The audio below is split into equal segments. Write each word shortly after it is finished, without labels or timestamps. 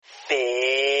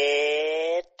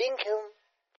Fair dinkum.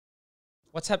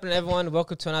 What's happening, everyone?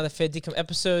 Welcome to another Fair Dinkum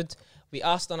episode. We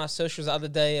asked on our socials the other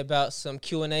day about some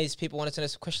Q&As. People wanted to know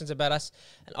some questions about us.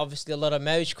 And obviously a lot of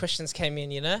marriage questions came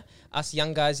in, you know. Us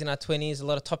young guys in our 20s, a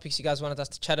lot of topics you guys wanted us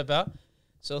to chat about.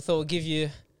 So I thought we'll give you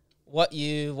what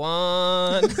you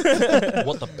want.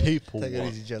 What the people Take it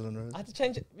want. easy, Jalen, right? I had to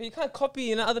change it. But you can't copy,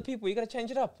 you know, other people. You got to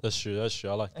change it up. That's true.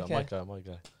 I like that. Okay. My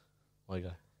guy. What do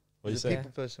you He's a say?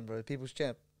 people person, bro. People's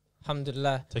champ.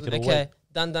 Alhamdulillah. Take it Okay, away.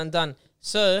 done.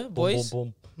 So, boys,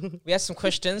 Boom. we had some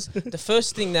questions. The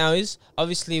first thing now is,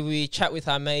 obviously, we chat with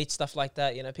our mates, stuff like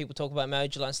that. You know, people talk about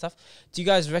marriage a lot and stuff. Do you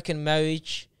guys reckon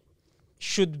marriage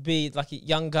should be, like, a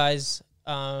young guy's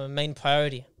main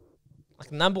priority?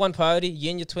 Like, number one priority,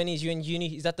 you in your 20s, you in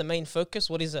uni, is that the main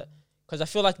focus? What is it? Because I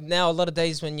feel like now a lot of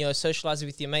days when you're socializing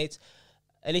with your mates,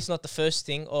 at least not the first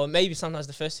thing, or maybe sometimes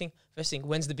the first thing,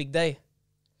 when's the big day?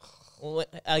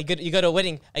 You go to a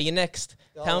wedding, are you next?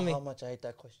 Tell me. How much I hate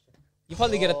that question. You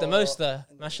probably get it the most though,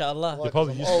 mashallah. You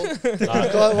probably used old.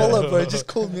 Wallah, bro, it just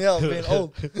called me out being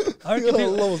old. I reckon Yeah,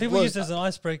 people, Lord, people blood. use it as an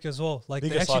icebreaker as well. Like they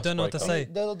Biggest actually don't know what to icebreaker.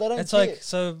 say. They don't It's care. like,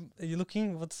 so are you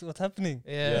looking? What's happening?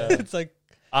 Yeah. It's like,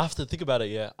 Think about it,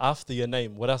 yeah. After your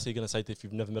name, what else are you going to say if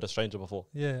you've never met a stranger before?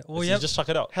 yeah. Or You just chuck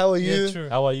it out. How are yeah, you? true.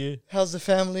 How are you? How's the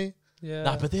family? Yeah.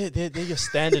 Nah, but they're your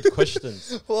standard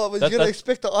questions. Well, but That- you're gonna that-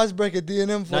 expect the icebreaker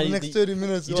DNM for Nah, the you- next you- 30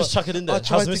 minutes. You what? just chuck it in there. I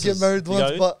tried How's to get Mrs.? married You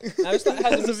once, know? but Now it's not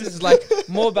how's this is like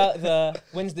more about the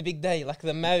when's the big day, like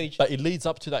the marriage. But it leads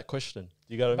up to that question.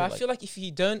 You got But to I feel like if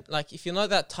you don't, like if you're not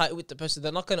that tight with the person,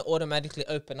 they're not going to automatically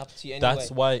open up to you anyway.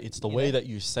 That's why it's the You way know? that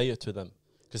you say it to them.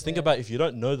 Because think Yeah. about if you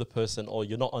don't know the person or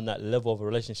you're not on that level of a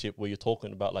relationship where you're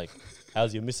talking about like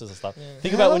how's your missus and stuff. Yeah.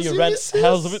 Think about when How's you your rant. missus?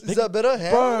 How's Is that better?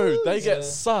 bro? They get Yeah.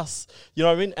 sus. You know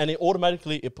what I mean? And it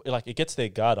automatically it gets their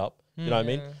guard up. You know what I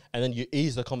mean? Yeah. And then you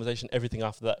ease the conversation, everything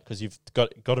after that, because you've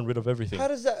gotten rid of everything. How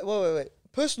does that? Wait.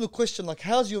 Personal question, like,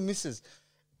 how's your missus?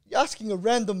 You're asking a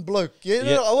random bloke. Yeah,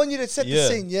 Yeah. No, I want you to set Yeah. the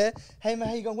scene. Yeah. Hey man,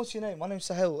 how you going? What's your name? My name's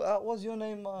Sahel. What's your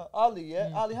name? Ali. Yeah.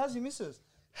 Ali, how's your missus?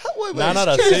 Wait. No.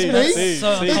 Excuse me. See.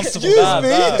 So uncomfortable. Excuse Nah, me.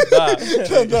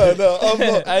 No, I'm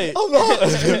not. Hey. I'm not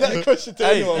asking that question to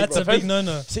Hey, anyone. That's bro. a big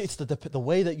no-no. See, it's the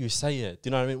way that you say it. Do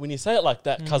you know what I mean? When you say it like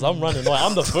that, because I'm running away,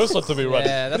 I'm the first one to be running.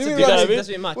 Yeah, that's What a do bit you mean? much. That's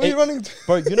a bit much. Where are you running to?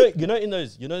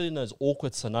 Bro, in those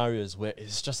awkward scenarios where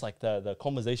it's just like the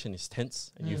conversation is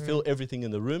tense and you feel everything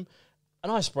in the room, an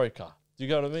icebreaker. Do you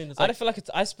get what I mean? It's I like don't feel like it's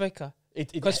icebreaker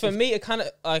it, because for me, it kind of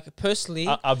like personally.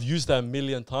 I've used that a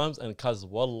million times, and cause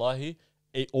wallahi,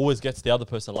 it always gets the other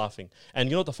person laughing. And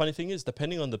you know what the funny thing is?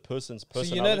 Depending on the person's So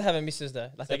personality. you know they have a missus though,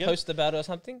 like Say they again? post about her or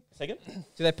something. Second?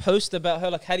 Do they post about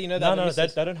her? Like how do you know No,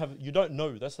 that? they don't have. You don't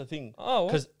know. That's the thing. Oh,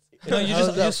 what? Because No, you How's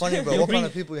just that you're funny, bro? you're What kind bring-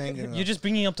 of people you hanging You're around? just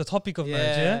bringing up the topic of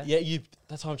marriage, Yeah. yeah. yeah,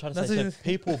 that's what I'm trying to That's say. So it.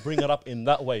 people bring it up in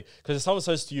that way. Because if someone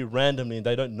says to you randomly and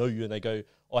they don't know you and they go,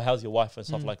 "Oh, how's your wife?" and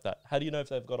stuff like that. How do you know if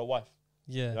they've got a wife?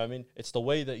 You know Yeah. what I mean? It's the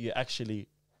way that you actually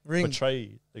Ring.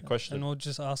 portray the question. And we'll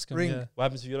just ask him. Ring. Yeah. What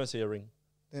happens if you don't see a ring?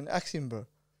 Then ask him, bro.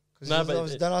 No,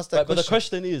 Because but don't ask that But the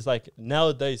question. question is like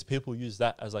nowadays people use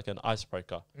that as like an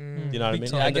icebreaker. Mm. You know what I Big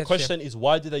mean? time. I And the get you. question is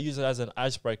why do they use it as an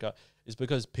icebreaker? Is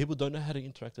because people don't know how to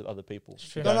interact with other people.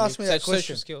 True. You know Don't what I ask mean? me that Social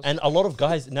question. skills. And a lot of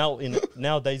guys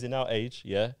nowadays in our age,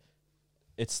 yeah,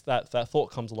 it's that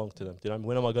thought comes along to them. You know,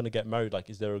 when am I going to get married? Like,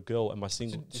 is there a girl? Am I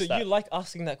single? So It's that. you like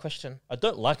asking that question? I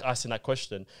don't like asking that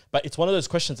question, but it's one of those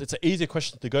questions. It's an easier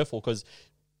question to go for because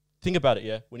think about it,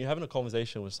 yeah. When you're having a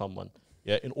conversation with someone,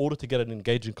 yeah, in order to get an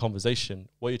engaging conversation,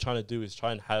 what you're trying to do is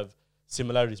try and have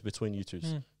similarities between you two.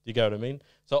 Do you get what I mean?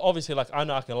 So obviously, like I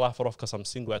know I can laugh it off because I'm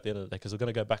single at the end of the day because we're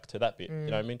gonna go back to that bit. You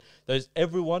know what I mean?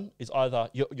 Everyone is either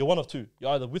you're one of two.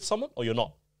 You're either with someone or you're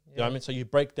not. You know what I mean? So you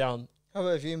break down. How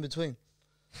about if you're in between?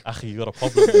 Akhi, you got a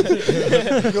problem.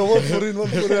 You go one foot in, one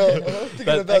foot out. I'm thinking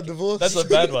That- about divorce. That's a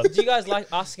bad one. Do you guys like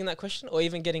asking that question or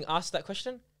even getting asked that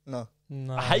question? No.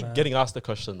 No, I hate man. getting asked the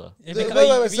question though. If Wait, it-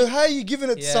 wait. So how are you giving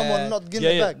it to Yeah. someone and not giving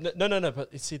Yeah, it yeah. back? No.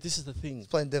 But see, this is the thing.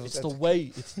 Playing devil's It's the advocate.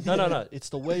 way. It's no. It's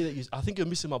the way that you. I think you're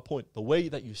missing my point. The way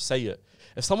that you say it.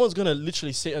 If someone's gonna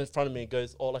literally sit in front of me and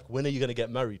goes, "Oh, like when are you gonna get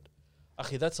married?"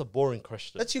 Okay, that's a boring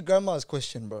question. That's your grandma's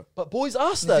question, bro. But boys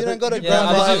ask If that. you don't got a You- Yeah,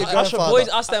 grandma, I your do. grandfather. Boys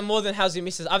ask that more than how's your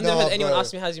missus. I've never No, had anyone bro.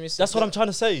 ask me how's your missus. That's what I'm trying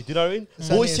to say. Do you know what I mean? It's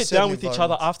only Boys in sit certain down with each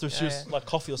other environments. after Yeah, shifts, yeah. like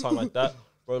coffee or something like that.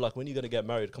 Bro, like when are you gonna get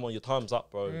married? Come on, your time's up,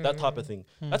 bro. That type of thing.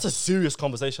 That's a serious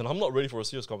conversation. I'm not ready for a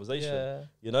serious conversation. Yeah.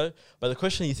 You know? But the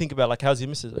question you think about, like, how's your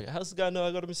missus? Like, how's the guy know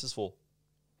I got a missus for?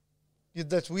 Yeah,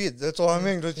 that's weird. That's what I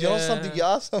mean. You know something you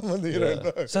ask someone that you don't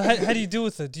know. So how do you deal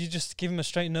with it? Do you just give him a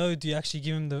straight no? Do you actually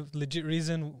give him the legit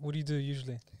reason? What do you do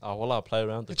usually? Oh, well, I'll play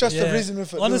around. You It. trust the Yeah. reason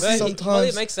if it Honestly, Well, sometimes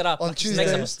he makes it up. on Like, he just makes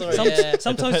up a Tuesday. story. Yeah.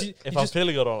 Sometimes you If I'm just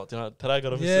feeling it or not, you know, today I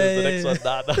got a miss. Yeah, The yeah, next one,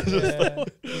 nah.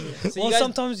 yeah. So Well, you guys,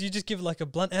 sometimes you just give like a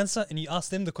blunt answer and you ask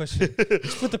them the question.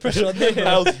 Just put the pressure on them. Bro.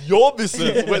 How's your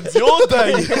missus? When's your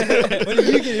day? When are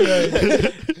you getting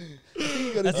married?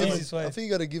 That's the give easiest way. I think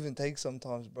you got to give and take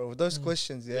sometimes, bro. With those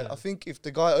questions, yeah. Yeah. I think if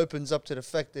the guy opens up to the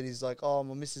fact that he's like, oh,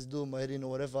 my missus doing my head in or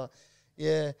whatever,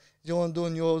 yeah, you want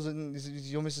doing yours and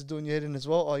is your missus doing your head in as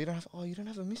well? Oh, you don't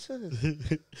have a missus.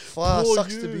 Far Poor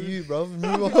sucks to be you. you, bro.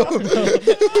 Move on.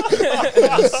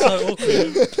 That's so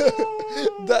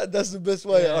awkward. That's the best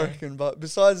way, Yeah. I reckon. But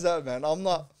besides that, man, I'm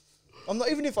not.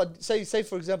 Even if I say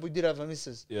for example, you did have a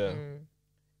missus. Yeah.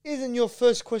 Isn't your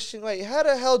first question, wait, how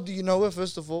the hell do you know her,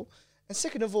 first of all? And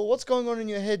second of all, what's going on in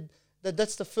your head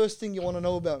that's the first thing you want to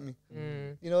know about me?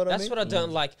 You know what I That's mean? what I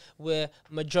don't like. Where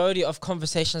majority of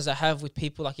conversations I have with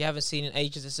people like you haven't seen in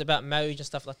ages, it's about marriage and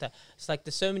stuff like that. It's like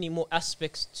there's so many more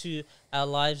aspects to our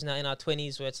lives now in our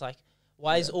 20s where it's like,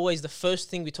 why is always the first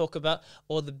thing we talk about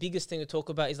or the biggest thing we talk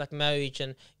about is like marriage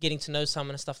and getting to know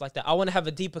someone and stuff like that. I want to have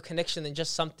a deeper connection than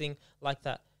just something like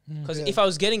that. Because Yeah. if I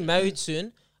was getting married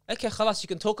soon, okay, khalas, you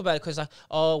can talk about it because like,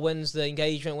 oh, when's the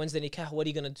engagement, when's the nikah, what are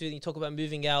you going to do? And you talk about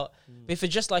moving out. But if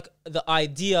it's just like the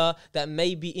idea that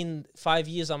maybe in 5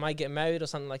 years I might get married or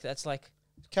something like that, it's like,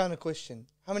 Counter question.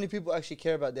 How many people actually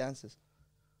care about the answers?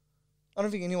 I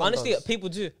don't think anyone honestly, does. people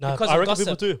do. Nah, because I of reckon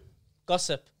gossip. people do.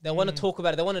 Gossip. They want to talk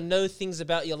about it. They want to know things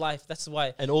about your life. That's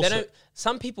why. And They also- don't,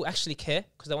 some people actually care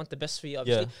because they want the best for you,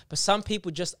 obviously. Yeah. But some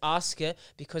people just ask it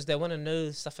because they want to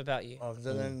know stuff about you. Oh,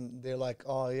 then they're like,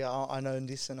 oh yeah, I know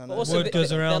this and I But know also, that. Word goes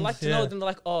they around, like to know. yeah. Then they're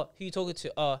like, oh, who you talking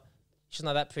to? Oh, she's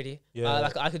not that pretty. Yeah.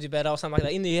 Like I could do better or something like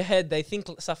that. In their head, they think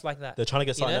stuff like that. They're trying to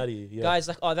get You something know? out of you. Yeah. Guys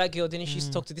like, oh, that girl didn't she used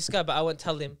to talk to this guy, but I won't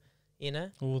tell him. You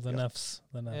know? Oh, the nafs.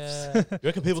 The nafs. Yeah. You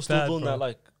reckon people It's still bad, doing bro. that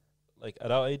like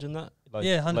at our age and that? Like,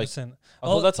 Yeah, like, 100%. I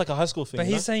thought that's like a high school thing. But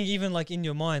no? he's saying even like in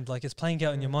your mind, like it's playing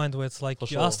out in your mind where it's like For you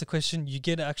sure. ask the question, you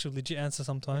get an actual legit answer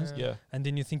sometimes, Yeah. and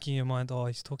then you're thinking in your mind, oh,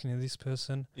 he's talking to this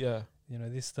person, Yeah. you know,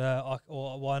 this, that,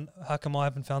 or one, how come I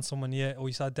haven't found someone yet? Or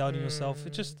you start doubting yourself.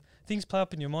 It just, things play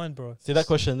up in your mind, bro. See that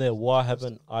question there, why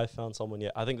haven't I found someone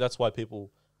yet? I think that's why people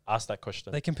ask that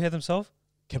question. They compare themselves.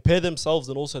 Compare themselves,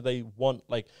 and also they want,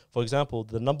 like, for example,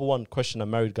 the number one question a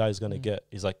married guy is going to get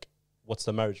is like, what's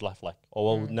the marriage life like?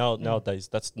 Or well, nowadays,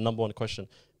 that's the number one question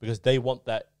because they want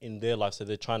that in their life, so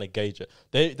they're trying to gauge it.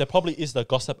 There probably is the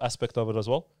gossip aspect of it as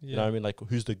well. You know what I mean? Like,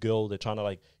 who's the girl? They're trying to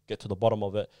like get to the bottom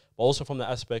of it, but also from the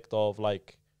aspect of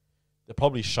like, they're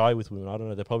probably shy with women. I don't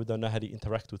know. They probably don't know how to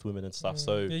interact with women and stuff.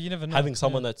 So Yeah, you never know. having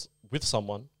someone that's with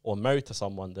someone or married to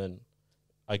someone, then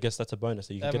I guess that's a bonus.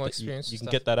 That you They can have more get that, you experience can and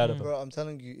get that out of them. Bro, I'm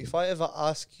telling you, if I ever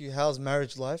ask you how's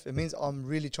marriage life, it means I'm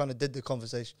really trying to dead the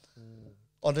conversation.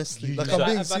 Honestly, You like use I'm that-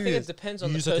 being I think it serious. depends You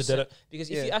on the use it to person. dead it. Because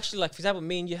if Yeah. you actually, like, for example,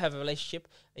 me and you have a relationship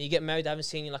and you get married, I haven't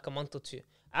seen you in like a month or two.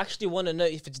 I actually want to know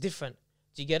if it's different.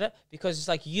 Do you get it? Because it's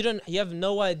like you have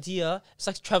no idea. It's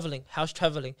like traveling. How's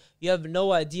traveling? You have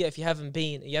no idea if you haven't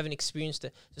been, you haven't experienced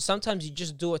it. So sometimes you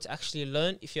just do it to actually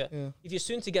learn. If you're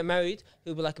soon to get married,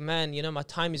 he'll be like, man, you know, my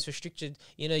time is restricted.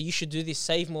 You know, you should do this.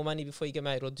 Save more money before you get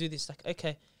married, or do this. Like,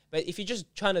 okay. But if you're just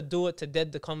trying to do it to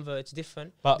dead the convo, it's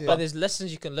different. But, Yeah. But there's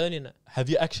lessons you can learn in it. have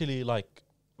you actually like?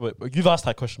 Wait, you've asked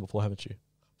that question before, haven't you?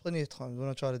 Plenty of times when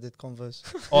I try to dead converse.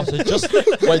 Oh, so just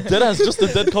wait, dead has just a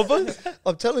dead convo?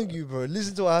 I'm telling you, bro.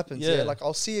 Listen to what happens. Yeah. Yeah. Like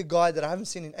I'll see a guy that I haven't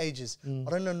seen in ages. Mm.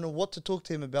 I don't know what to talk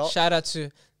to him about. Shout out to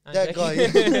That guy.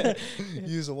 joking.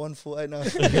 Use a 148 now.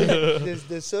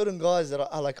 there's certain guys that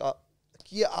I like.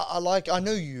 I like. I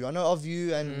know you. I know of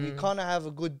you, and we kind of have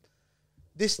a good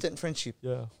distant friendship.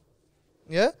 Yeah.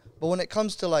 Yeah. But when it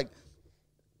comes to like,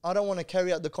 I don't want to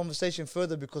carry out the conversation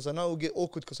further because I know it'll get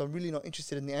awkward because I'm really not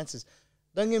interested in the answers.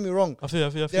 Don't get me wrong. I feel.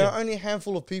 There are only a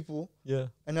handful of people, Yeah.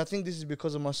 and I think this is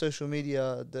because of my social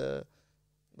media.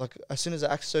 As soon as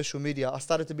I access social media, I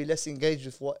started to be less engaged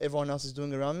with what everyone else is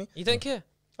doing around me. You don't care.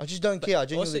 I just don't care. I Also,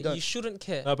 genuinely don't. you shouldn't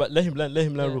care. No, but let him learn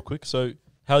Yeah. real quick. So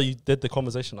how you did the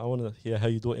conversation? I want to hear how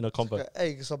you do it in a combo.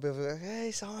 Hey, because I'll be like,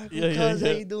 hey, Simon, Yeah, yeah, how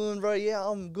yeah. you doing, bro? Yeah,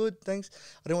 I'm good, thanks.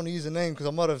 I don't want to use a name because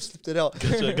I might have slipped it out.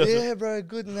 Gotcha. Yeah, bro,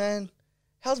 good, man.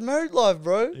 How's married life,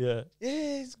 bro? Yeah.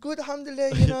 Yeah, it's good,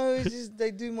 alhamdulillah, you know, it's just,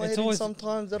 they do my It's head in always-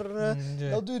 sometimes, da, da, da. Yeah.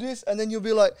 They'll do this, and then they'll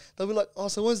be like, oh,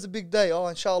 so when's the big day? Oh,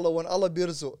 inshallah, when Allah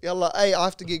birzu. Yalla, hey, I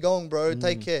have to get going, bro,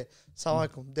 take care. Assalamu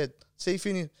alaikum, dead. See,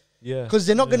 finish. Yeah. Because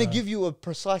they're not going Yeah. to give you a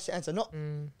precise answer. Not,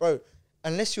 Mm. bro,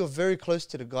 unless you're very close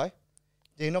to the guy,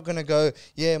 They're not gonna go,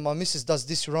 yeah, my missus does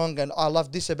this wrong, and I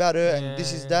love this about her, and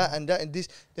this is that, and that, and this.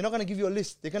 They're not gonna give you a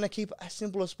list. They're gonna keep it as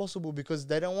simple as possible because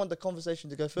they don't want the conversation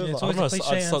to go further. it's I don't always know. the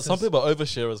cliche Some answers. people are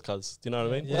oversharers, cuz. Do you know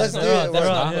what I mean? Yeah, That's there the- are, there that's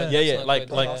are, not- yeah. Yeah, That's like-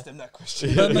 not like- good, Ask them that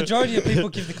question. The majority of people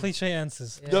give the cliche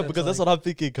answers. Yeah. No, So because it's that's like- what I'm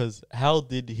thinking. Because how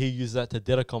did he use that to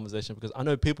dead a conversation? Because I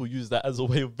know people use that as a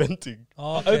way of venting.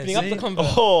 Oh, okay, Opening up see? the convo.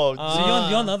 Oh, So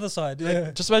you're on the other side.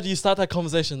 Yeah. just imagine you start that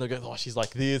conversation. They go, "Oh, she's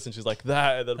like this and she's like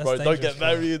that," and then, That's bro, don't dangerous, get bro.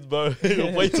 married, bro.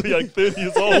 You'll wait till you're like 30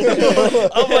 years old.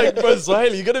 I'm like, bro,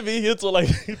 Swahili, you're gonna be here till like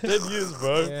 10 years,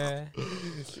 bro. Yeah.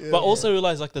 But also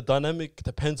realize like the dynamic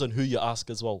depends on who you ask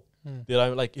as well. You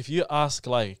know, like if you ask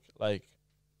like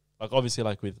obviously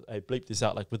like with bleep this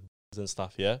out, like with and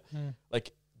stuff, yeah.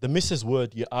 Like the missus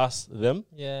word you ask them,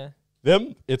 Yeah.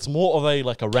 it's more of a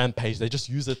like a rampage. They just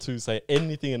use it to say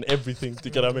anything and everything to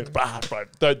get. I mean, bro,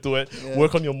 don't do it. Yeah.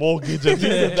 Work on your mortgage and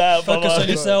this and that. Focus blah, on blah.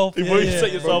 yourself. Before you set Bro,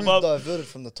 yourself we've up. diverted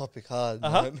from the topic hard.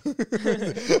 Uh-huh. Man.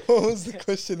 What was the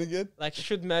question again? Like,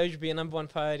 should marriage be a number one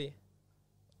priority?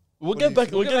 We'll What get do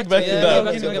back. you We're think? getting back to Yeah, that.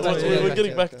 we'll get back to it, We're yeah.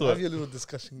 getting back to Have it. your little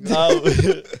discussion.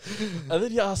 And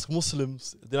then you ask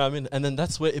Muslims, you know what I mean? And then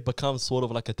that's where it becomes sort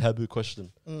of like a taboo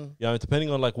question. You know, depending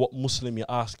on like what Muslim you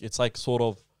ask, it's like sort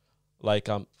of like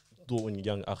do it when you're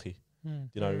young, akhi.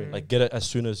 You know what I mean? Like get it as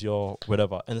soon as you're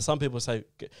whatever. And some people say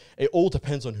it all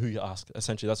depends on who you ask.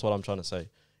 Essentially, that's what I'm trying to say.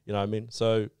 You know what I mean?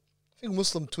 So, I think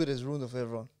Muslim Twitter is ruined for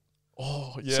everyone.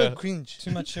 oh yeah, So cringe.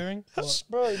 Too much sharing. What?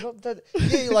 Bro, not that.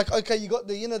 Yeah, you're like, okay, you got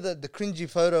the, the cringy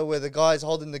photo where the guy's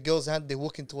holding the girl's hand, they're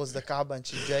walking towards the Kaaba and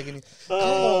she's dragging him.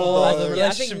 Oh, bro. the Yeah, I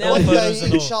think relationship now- photos Okay,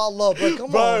 and all. inshallah, bro,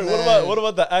 come bro. on, What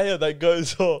about the ayah that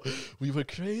goes, "Oh, we were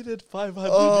created 500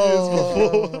 years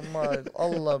Oh, before." my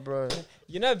Allah, bro.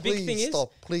 You know, big Please thing is,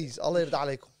 stop, please. Allah yarda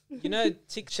alaykum. you know, Shan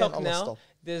TikTok Allah, now, stop.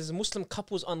 there's Muslim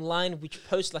couples online which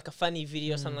post like a funny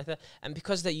video or something like that. And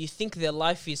because that you think their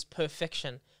life is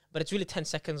perfection, but it's really 10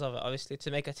 seconds of it, obviously,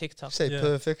 to make a TikTok. Say Yeah.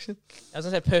 perfection. I was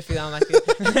gonna say perfect, I don't like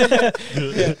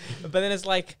it. Yeah. But then it's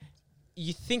like,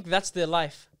 you think that's their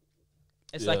life.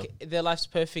 It's Yeah. like their life's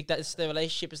perfect, that's their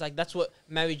relationship. It's like, that's what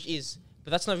marriage is.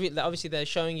 But that's not really, like, obviously they're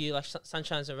showing you like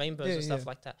sunshines and rainbows Yeah, and stuff yeah.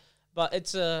 like that. But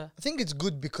it's I think it's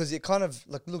good because it kind of,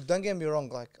 like, look, don't get me wrong.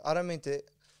 Like, I don't mean to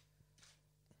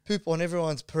poop on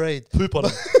everyone's parade. Poop on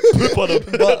him. Poop on him.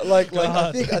 But like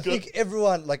I God. think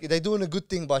everyone, like, they're doing a good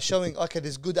thing by showing, okay,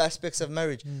 there's good aspects of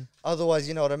marriage. Otherwise,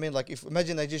 you know what I mean? Like, if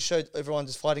imagine they just showed everyone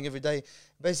just fighting every day,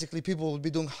 basically people will be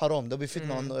doing haram. There'll be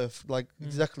fitna on the earth. Like,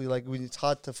 exactly like when it's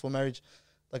hard for marriage.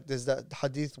 Like, there's that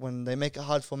hadith, when they make it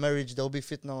hard for marriage, there'll be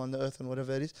fitna on the earth and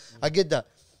whatever it is. I get that.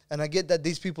 And I get that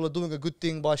these people are doing a good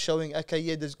thing by showing, okay,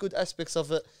 yeah, there's good aspects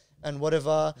of it and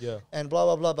whatever Yeah, and blah,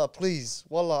 blah, blah. But please,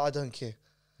 wallah, I don't care.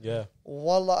 yeah.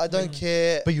 Wallah, I don't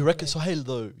care. But you reckon, Sohail,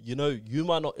 though, you know, you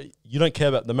might not, you don't care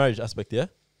about the marriage aspect, yeah?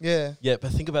 Yeah. Yeah,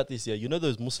 but think about this, yeah. You know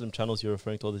those Muslim channels you're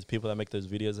referring to, all these people that make those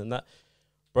videos and that?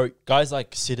 Bro, guys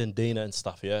like Sid and Dina and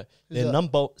stuff, yeah? Who's Their that?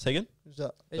 number, say again? Who's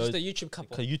that? it's just a YouTube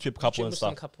couple. A YouTube couple YouTube and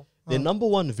Muslim stuff. couple. Their number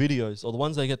one videos, or the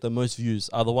ones that get the most views,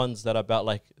 are the ones that are about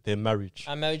like their marriage.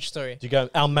 Our marriage story. Do you go,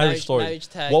 our marriage story? Marriage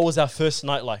tag. What was our first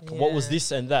night like? What was Yeah.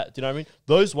 this and that? Do you know what I mean?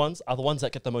 Those ones are the ones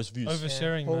that get the most views.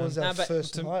 Oversharing, What man. was Nah, that but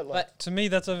first to- night like? But To me,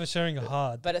 that's oversharing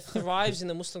hard. but it thrives in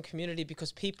the Muslim community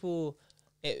because people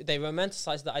they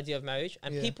romanticize the idea of marriage,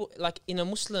 and Yeah. people like in a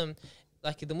Muslim,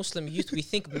 like the Muslim youth, we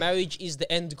think marriage is the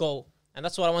end goal. And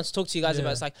that's what I want to talk to you guys about.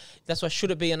 Yeah. It's like, that's why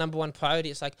should it be a number one priority?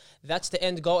 It's like, that's the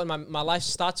end goal, and my life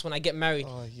starts when I get married.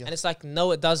 Oh, yeah. And it's like,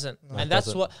 no, it doesn't. No, And it that's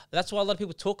doesn't. what a lot of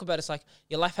people talk about. It's like,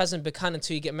 your life hasn't begun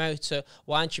until you get married. So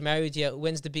why aren't you married yet?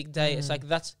 When's the big day? It's like,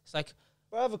 it's like,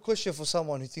 I have a question for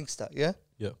someone who thinks that, yeah?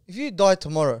 Yeah. If you die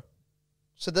tomorrow,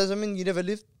 so does that mean you never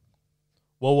lived?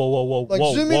 Whoa, whoa, whoa, whoa. Like,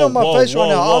 whoa, zoom in whoa, on my whoa, face right whoa,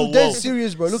 now. whoa, I'm dead whoa.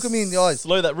 serious, bro. Look at me in the eyes.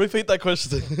 Slow that. Repeat that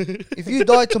question. If you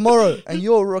die tomorrow and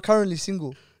you're currently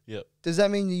single, Yep. does that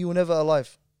mean you were never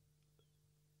alive?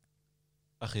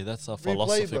 Okay, that's a Replay,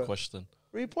 philosophy bro. question.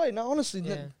 Replay. No, honestly,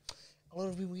 yeah. a lot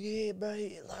of people, yeah, bro,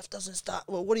 life doesn't start.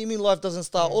 Well, what do you mean life doesn't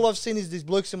start? All I've seen is these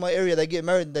blokes in my area, they get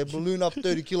married and they balloon up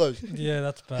 30 kilos. Yeah,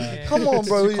 that's bad. Yeah. Come on,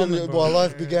 bro. Too common, bro. My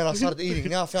life began, I started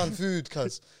eating. Now I found food,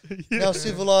 cuz. Now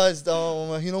civilized,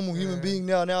 I'm a normal human being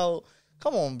now.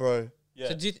 Come on, bro. Yeah,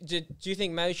 So do you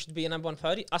think marriage should be a number one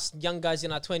priority? Us young guys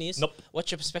in our 20s, Nope.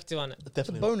 what's your perspective on it? It's a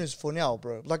definitely. bonus for now,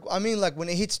 bro. Like, I mean, like when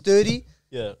it hits 30,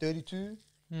 Yeah. 32,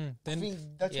 I Then think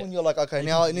that's Yeah. when you're like, okay,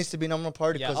 now it needs to be number one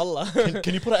priority. Yeah, 'cause- Allah.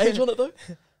 Can you put an age on it though?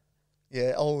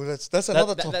 yeah, oh, that's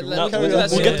another that- topic. that- We'll that- carry we'll on. do that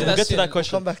soon. We'll get to that We'll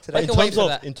question. Come back to I that. can wait for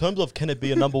that. In terms of can it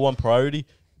be a number one priority,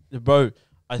 bro?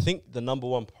 I think the number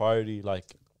one priority, like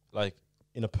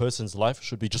in a person's life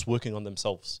should be just working on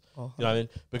themselves. Oh, You know what I mean?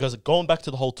 Because going back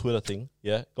to the whole Twitter thing,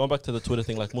 going back to the Twitter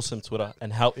thing, like Muslim Twitter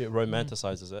and how it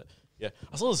romanticizes it. Yeah,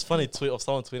 I saw this funny tweet of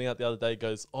someone tweeting out the other day.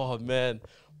 Goes, "Oh man,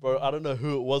 bro, I don't know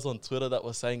who it was on Twitter that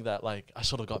was saying that like I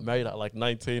should have got married at like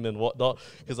 19 and whatnot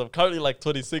because I'm currently like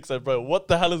 26 and bro, what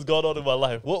the hell has gone on in my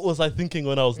life? What was I thinking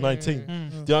when I was 19? Do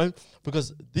you know?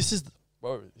 Because this is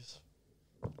bro, it's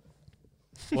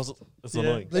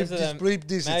annoying. Bleep Those are this, them bleep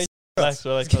this. marriage- Facts,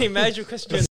 we're like, Can you imagine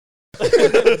question?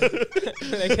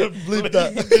 Bleep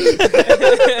that.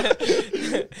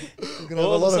 We're gonna have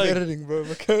What a was lot I of saying? editing, bro.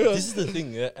 But carry on. This is the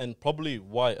thing, and probably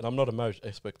why, and I'm not a marriage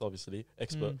expert,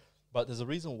 but there's a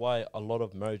reason why a lot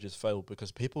of marriages fail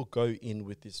because people go in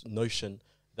with this notion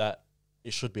that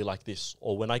it should be like this,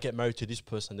 or when I get married to this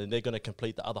person, then they're going to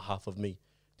complete the other half of me.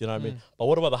 Do you know what I mean? But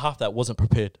what about the half that wasn't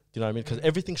prepared? Do you know what I mean? Because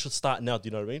everything should start now. Do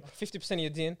you know what I mean? 50% of your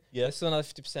deen. Yeah. There's still another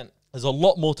 50%. There's a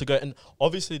lot more to go, and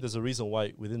obviously there's a reason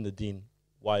why within the deen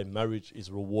why marriage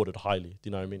is rewarded highly. Do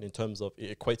you know what I mean? In terms of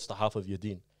it equates to half of your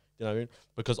deen. Do you know what I mean?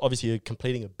 Because obviously you're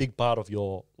completing a big part of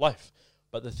your life.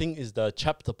 But the thing is, the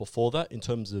chapter before that, in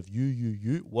terms of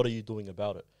you, what are you doing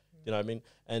about it? You know what I mean?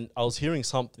 And I was hearing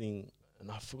something, and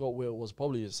I forgot where it was.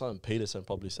 Probably something Peterson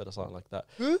probably said or something like that.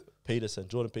 Who? Peterson,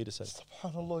 Jordan Peterson.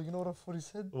 SubhanAllah, you know what I thought he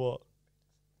said? What?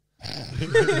 There's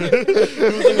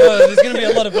going to be a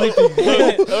lot of bleeping.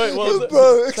 Wait, what was it?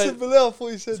 Bro, Say- except Bilal, I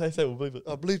thought he said. Say, we'll believe it.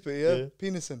 I bleep it, yeah? Yeah.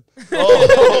 Penison. You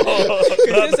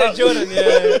said Jordan,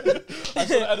 yeah. I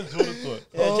should have added Jordan to it.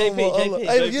 Yeah, JP, my Allah. JP.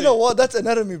 Hey, you know what? That's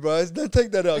anatomy, bro. Don't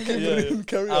take that out. Keep Yeah, it in.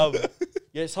 Carry on.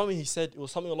 Yeah, something he said. It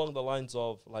was something along the lines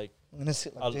of like, I'm gonna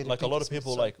sit like, like a lot of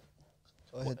people like,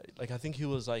 Go ahead. like I think he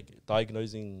was like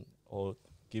diagnosing or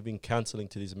giving counseling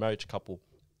to this marriage couple.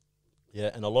 Yeah,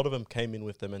 and a lot of them came in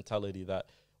with the mentality that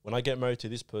when I get married to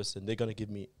this person, they're gonna give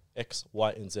me X,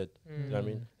 Y, and Z. You know what I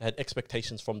mean? They had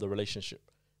expectations from the relationship.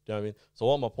 Do you know what I mean? So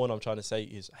what my point I'm trying to say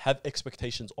is have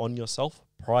expectations on yourself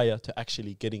prior to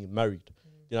actually getting married.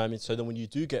 You know what I mean? So then when you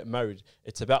do get married,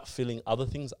 it's about feeling other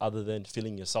things other than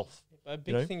feeling yourself. A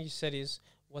big know? thing you said is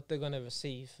what they're going to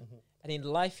receive. And in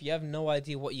life, you have no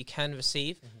idea what you can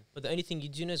receive, but the only thing you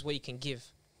do know is what you can give.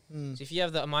 Mm. So if you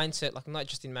have that mindset, like not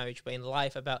just in marriage, but in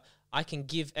life, about I can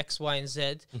give X, Y, and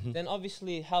Z, then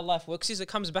obviously how life works is it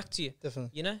comes back to you, Definitely.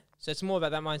 you know? So it's more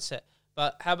about that mindset.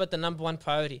 But how about the number one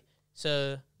priority?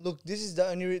 So Look, this is the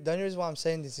only reason why I'm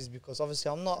saying this is because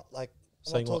obviously I'm not like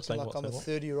I'm Saying not what, talking saying like what, I'm a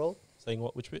saying what? 30-year-old. Saying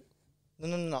what? Which bit?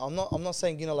 No. I'm not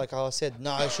saying, you know, like how I said,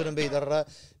 no, it shouldn't be. Da, da, da.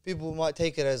 People might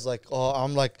take it as like, oh,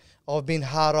 I'm like, I've been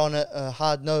hard on it,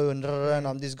 hard no, and, da, da, da, and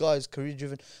I'm this guy is career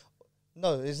driven.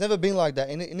 No, it's never been like that.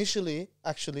 Initially,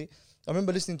 actually, I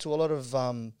remember listening to a lot of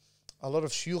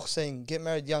shuyukh saying, get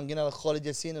married young, you know, like Khalid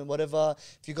Yassin and whatever.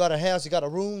 If you got a house, you got a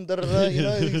room, da, da, da, you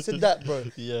know, he said that, bro.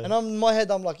 Yeah. And in my head,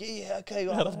 I'm like, yeah, okay,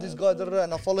 I love this guy, da, da, da,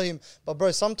 and I follow him. But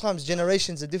bro, sometimes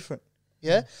generations are different.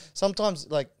 Yeah. Sometimes,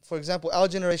 like, for example, our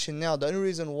generation now, the only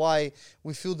reason why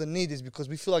we feel the need is because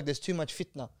we feel like there's too much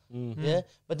fitna. Yeah.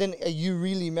 But then are you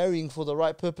really marrying for the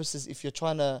right purposes if you're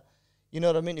trying to, you know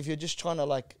what I mean? If you're just trying to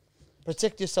like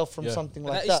protect yourself from Yeah. something but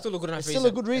like that that. is still a good enough It's reason.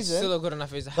 still a good It's reason. still a good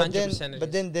enough reason. But 100%. then, it but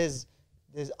is. then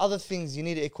there's other things you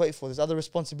need to equate for. There's other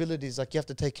responsibilities. Like you have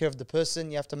to take care of the person.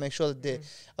 You have to make sure that they're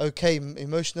okay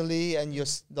emotionally, and you're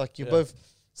like you're Yeah. both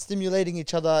stimulating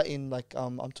each other in like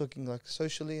I'm talking like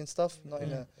socially and stuff, not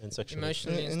in a And sexually.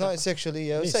 Emotionally and not stuff. sexually.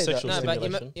 Yeah, It I'll is say that. sexual No, but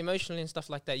stimulation. emotionally and stuff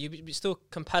like that, you be still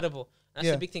compatible. That's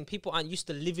Yeah. the big thing. People aren't used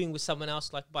to living with someone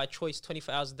else like by choice,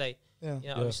 24 hours a day. Yeah. You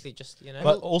know, obviously, just you know.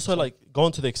 But also, like,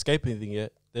 going to the escaping thing, yeah,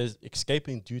 there's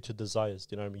escaping due to desires.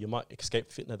 You know what I mean? You might escape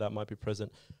fitna that might be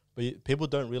present. But people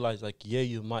don't realize, like, yeah,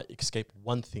 you might escape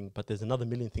one thing, but there's another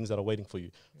million things that are waiting for you.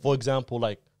 For example,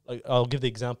 like I'll give the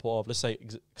example of, let's say,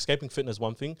 escaping fitna is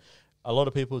one thing. A lot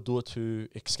of people do it to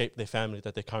escape their family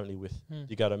that they're currently with.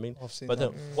 You get what I mean? I've seen But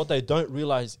that. then what they don't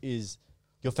realize is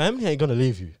your family ain't going to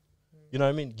leave you. You know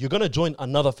what I mean? You're going to join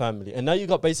another family. And now you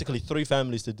got basically 3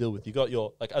 families to deal with. You got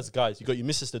your, like, as guys, you got your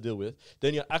missus to deal with,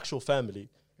 then your actual family,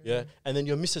 yeah, and then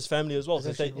your missus family as well.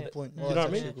 That's So actually a good point. you know what I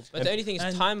mean? But And- the only thing is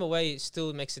and- time away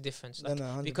still makes a difference. Like, No,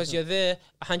 100%. because you're there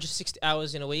 160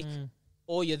 hours in a week,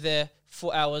 or you're there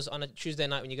 4 hours on a Tuesday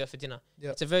night when you go for dinner.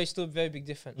 Yeah. It's still very big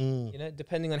difference. Mm. You know,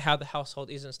 depending on how the household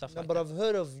is and stuff No, like but that. I've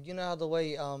heard of, you know how the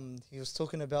way he was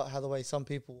talking about how the way some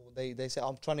people they say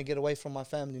I'm trying to get away from my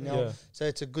family now, Yeah. so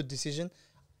it's a good decision.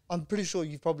 I'm pretty sure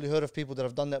you've probably heard of people that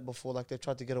have done that before, like they've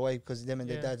tried to get away because them and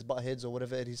their Yeah. dads butt heads or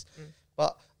whatever it is. Mm.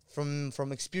 But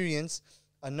from experience,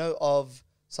 I know of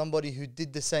somebody who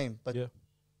did the same, but Yeah.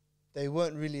 they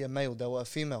weren't really a male; they were a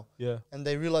female, Yeah. and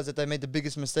they realized that they made the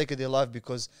biggest mistake of their life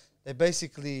because they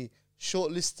basically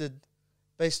shortlisted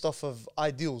based off of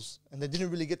ideals, and they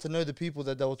didn't really get to know the people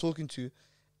that they were talking to.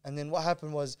 And then what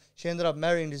happened was she ended up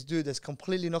marrying this dude that's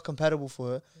completely not compatible for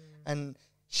her, and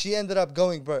she ended up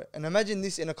going, bro. And imagine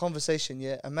this in a conversation,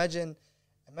 yeah. Imagine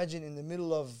in the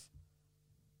middle of,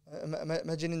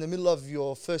 imagine in the middle of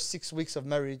your first 6 weeks of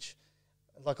marriage,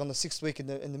 like on the 6th week in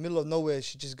the middle of nowhere,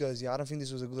 she just goes, yeah, I don't think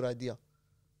this was a good idea.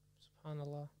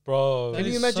 SubhanAllah. Bro. Can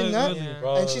you is imagine so that? early. Yeah.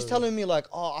 Bro. And she's telling me like,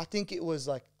 oh, I think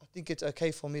it's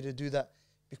okay for me to do that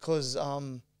because I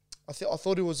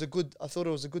thought it was a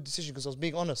good decision because I was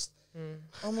being honest.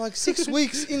 I'm like 6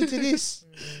 weeks into this,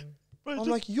 I'm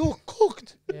like, you're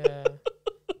cooked. Yeah.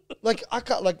 Like I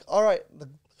can't, like, all right, like,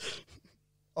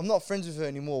 I'm not friends with her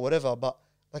anymore, whatever. But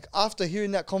like after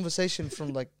hearing that conversation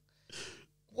from like,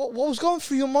 what was going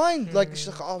through your mind? Like she's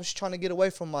like, oh, I was trying to get away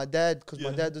from my dad because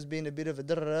my dad was being a bit of a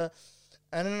da-da-da.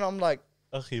 And then I'm like,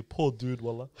 Akhi, poor dude,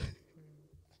 wallah.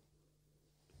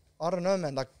 I don't know,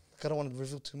 man. Like I don't want to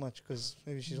reveal too much because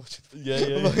maybe she's watching. Yeah.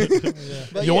 Yeah.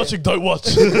 But You're yeah. watching, don't watch.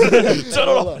 Turn it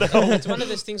off. It's one of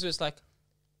those things where it's like,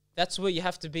 that's where you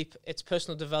have to be. It's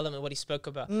personal development, what he spoke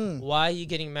about. Why are you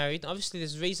getting married? Obviously,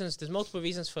 there's multiple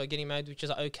reasons for getting married, which is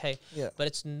okay. Yeah. But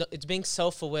it's being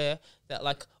self-aware that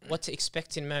like what to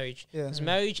expect in marriage. Yeah. Because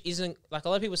marriage isn't, like a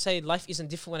lot of people say, life isn't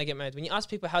different when I get married. When you ask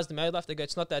people how's the married life, they go,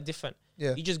 it's not that different.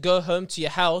 Yeah. You just go home to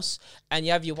your house and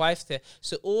you have your wife there.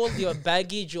 So all your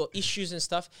baggage or issues and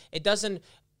stuff, it doesn't,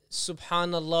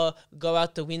 subhanallah, go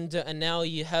out the window and now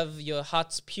you have your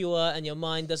heart's pure and your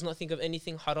mind does not think of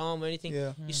anything haram or anything.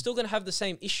 Yeah. You're still going to have the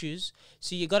same issues.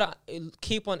 So you got to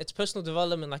keep on, it's personal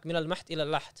development, like min al-mahd ila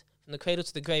al-lahd, from the cradle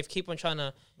to the grave. Keep on trying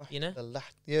to, you know.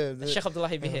 Yeah. Sheikh Abdullah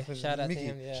be here. Yeah. Shout out to Mickey.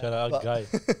 him. Yeah. Shout out, But- guy.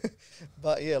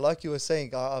 But yeah, like you were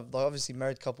saying, like obviously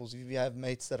married couples, if you have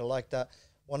mates that are like that,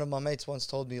 one of my mates once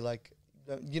told me, like,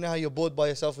 you know how you're bored by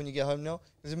yourself when you get home now?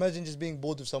 Because imagine just being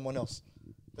bored with someone else.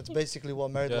 That's basically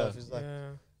what married Yeah. life is like.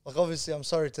 Yeah. Like obviously, I'm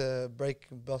sorry to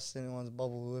bust anyone's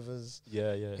bubble, whoever's,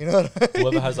 Yeah. you know what I mean?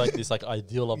 Whoever has like this like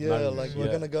ideal of Yeah, marriage. like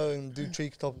we're gonna go and do tree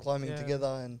top climbing Yeah. together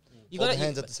and You hold gotta,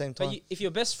 hands at the same time. But if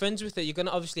you're best friends with it, you're gonna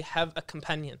obviously have a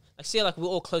companion. Like, say, like we're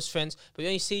all close friends, but we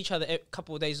only see each other a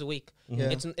couple of days a week.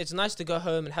 Yeah. It's nice to go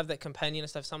home and have that companion and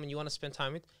stuff, someone you want to spend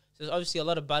time with. So there's obviously a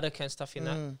lot of barakah and stuff in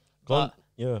that. Go on, But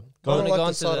yeah. I Go don't wanna on, go like on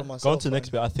the to side the- of myself. go on to the man. next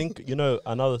bit. I think,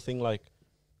 another thing, like,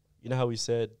 you know how we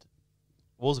said,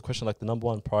 what was the question? Like the number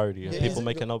one priority. Yeah, People is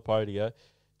make it- another priority, yeah?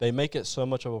 They make it so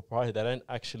much of a priority, they don't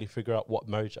actually figure out what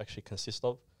marriage actually consists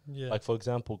of. Yeah. Like, for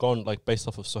example, go on, like, based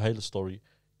off of Suhail's story,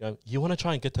 you want to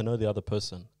try and get to know the other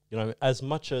person, as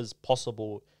much as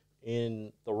possible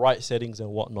in the right settings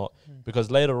and whatnot. Because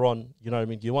later on, you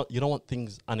don't want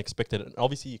things unexpected. And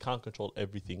obviously, you can't control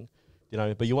everything,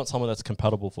 but you want someone that's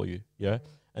compatible for you, yeah?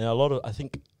 And I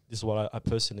think this is what I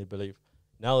personally believe.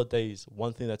 Nowadays,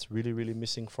 one thing that's really, really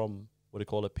missing from,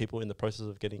 people in the process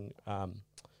of getting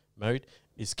married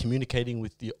is communicating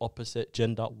with the opposite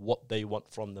gender what they want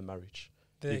from the marriage.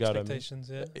 Their you got what I mean? expectations,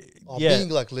 yeah. Yeah, Being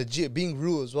like legit, being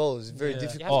real as well is very Yeah. you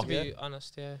difficult. have Oh, to be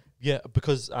honest, yeah. yeah,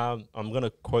 because I'm gonna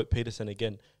quote Peterson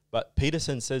again, but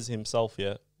Peterson says himself,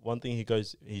 one thing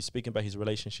he's speaking about his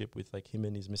relationship with like him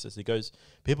and his missus. He goes,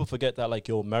 people forget that like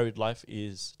your married life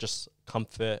is just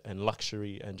comfort and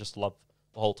luxury and just love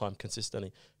the whole time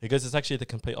consistently. He goes, it's actually the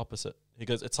complete opposite. He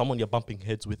goes, it's someone you're bumping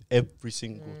heads with every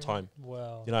single time.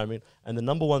 Wow. You know what I mean? And the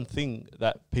number one thing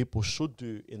that people should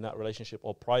do in that relationship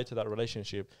or prior to that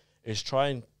relationship is try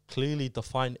and clearly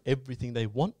define everything they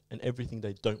want and everything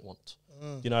they don't want.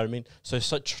 You know what I mean? So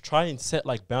try and set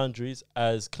like boundaries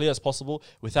as clear as possible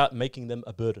without making them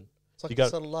a burden. It's like You got-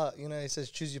 Salah, it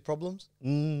says choose your problems.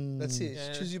 That's it.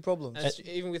 Yeah. Choose your problems. And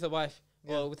even with a wife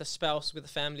Yeah. or with a spouse, with a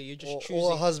family, you're just Or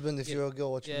choosing. a husband if Yeah. you're a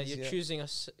girl. Or Yeah, you're choosing a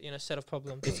set of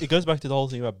problems. It goes back to the whole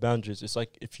thing about boundaries. It's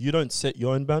like if you don't set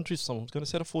your own boundaries, someone's going to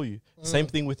set it for you. Same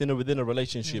thing within a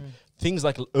relationship. Things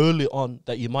like early on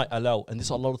that you might allow, and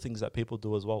there's a lot of things that people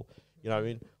do as well. You know what I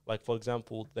mean? Like, for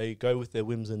example, they go with their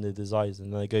whims and their desires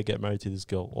and they go get married to this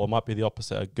girl. Or it might be the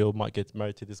opposite. A girl might get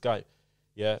married to this guy.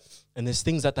 Yeah. And there's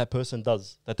things that person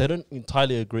does that they don't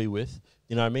entirely agree with.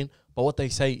 You know what I mean? But what they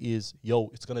say is, yo,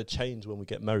 it's going to change when we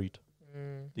get married.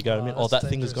 You get what I mean? Or that's that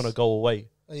thing is dangerous. going to go away.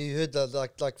 You heard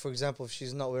that, like for example, if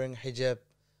she's not wearing hijab,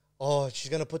 she's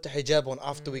gonna put the hijab on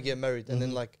after we get married, and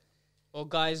then like, Or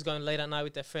guys going late at night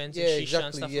with their friends Yeah, and shisha exactly,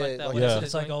 and stuff yeah, like that. like- whatever Yeah. they're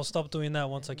It's like doing. I'll stop doing that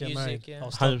once I get Music, married. yeah.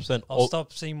 I'll stop 100%. I'll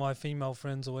stop seeing my female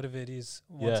friends or whatever it is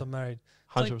once Yeah. I'm married.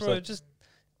 It's 100%. like, bro, just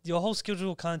your whole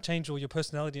schedule can't change all your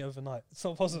personality overnight. It's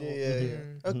not possible. yeah.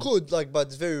 Mm. It could, but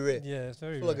it's very rare. Yeah, it's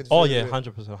very I feel like rare. it's Oh very yeah, rare.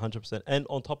 100%. And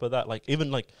on top of that, like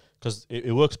even like, cause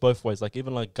it works both ways. Like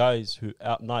even like guys who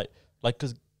out night, like,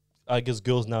 cause I guess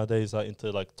girls nowadays are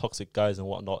into like toxic guys and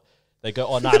whatnot. They go,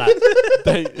 oh, nah.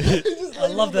 They, I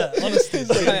love that. Honestly,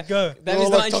 there you go. That We're is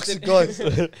all not like toxic interested.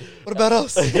 guys. What about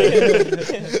us?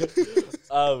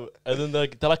 and then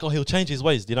they're like, oh, he'll change his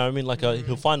ways. Do you know what I mean? Like,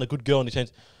 he'll find a good girl and he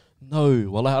change. No,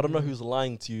 well, I don't know who's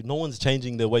lying to you. No one's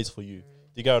changing their ways for you.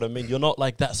 Do you get what I mean? You're not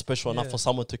like that special enough Yeah. for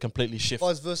someone to completely shift.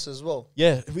 Vice versa as well.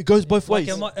 Yeah, it goes both Like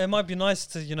ways. it might be nice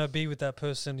to be with that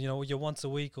person. You're once a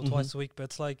week or twice a week, but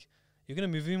it's like you're gonna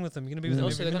move in with them. You're gonna be with them.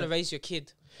 Also, every they're going to minute. raise your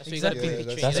kid. That's what Exactly. you got Yeah,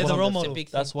 to be that's- picturing. that's what the role I'm- That's a model. big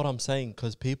That's thing. what I'm saying,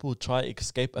 because people try to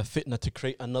escape a fitna to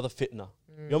create another fitna.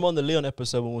 Mm. You remember on the Leon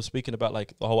episode when we were speaking about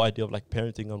like the whole idea of like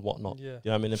parenting and whatnot? Yeah. You know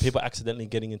what I mean? And people accidentally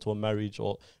getting into a marriage,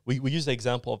 or we use the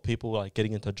example of people like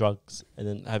getting into drugs and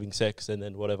then having sex and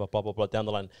then whatever, blah, blah, blah, down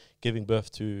the line, giving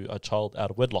birth to a child out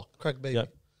of wedlock. Crack baby.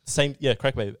 Yeah.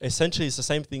 Crack baby. Essentially, it's the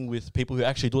same thing with people who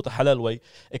actually do it the halal way,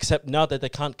 except now that they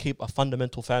can't keep a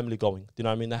fundamental family going. Do you know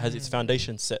what I mean? That has its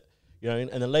foundation set. You know what I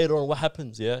mean? And then later on, what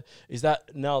happens, is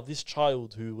that now this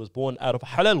child who was born out of a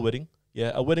halal wedding,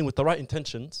 a wedding with the right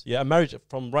intentions, a marriage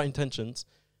from right intentions,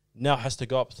 now has to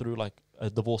go up through like a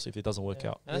divorce if it doesn't work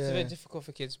out. And that's very Yeah. difficult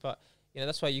for kids, but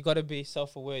that's why you got to be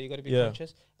self-aware. You got to be Yeah.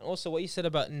 conscious, and also what you said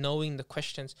about knowing the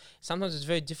questions. Sometimes it's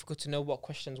very difficult to know what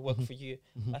questions work for you.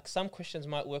 Like some questions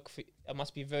might work for,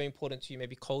 must be very important to you,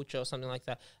 maybe culture or something like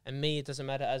that. And me, it doesn't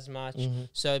matter as much.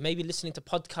 So maybe listening to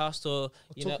podcast or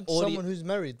Talking to audio. someone who's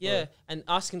married. bro. Yeah, and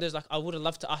asking those, like, I would have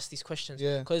loved to ask these questions.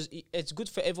 Yeah. Because it's good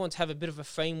for everyone to have a bit of a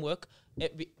framework.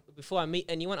 Before I meet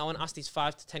anyone, I want to ask these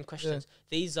 5 to 10 questions.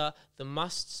 These are the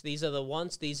musts, these are the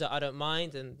wants, these are I don't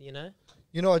mind, and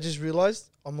You know, I just realized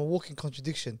I'm a walking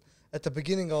contradiction. At the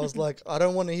beginning, I was like, I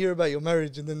don't want to hear about your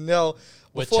marriage, and then now,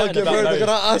 We're before I chatting get about married, they're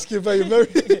marriage. gonna ask you about your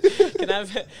marriage. Can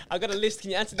I got a list.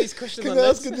 Can you answer these questions Can on I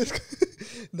ask this? you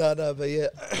this? No, but yeah,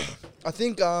 I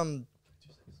think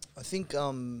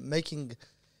making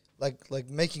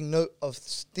making note of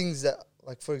things that,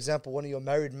 like, for example, one of your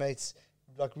married mates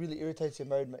like really irritates your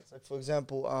married mates. Like, for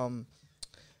example,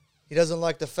 he doesn't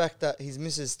like the fact that his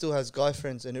missus still has guy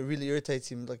friends, and it really irritates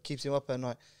him, like keeps him up at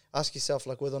night. Ask yourself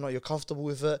like whether or not you're comfortable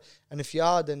with it, and if you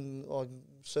are, then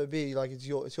so be. Like, it's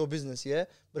your business, yeah.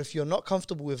 But if you're not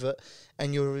comfortable with it,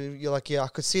 and you're like, yeah, I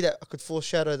could see that, I could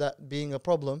foreshadow that being a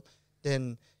problem,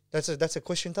 then that's a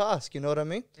question to ask. You know what I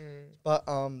mean? But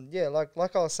yeah,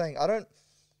 like I was saying, I don't.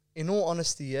 In all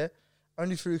honesty, yeah,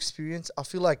 only through experience, I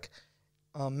feel like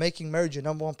making marriage your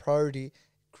number one priority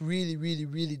really, really,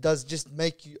 really does just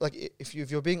make you, like, if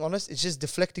you're being honest, it's just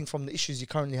deflecting from the issues you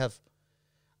currently have.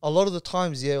 A lot of the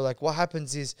times, yeah, like what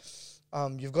happens is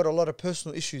you've got a lot of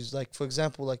personal issues. Like, for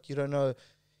example, like you don't know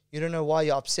why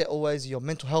you're upset always, your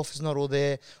mental health is not all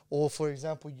there, or for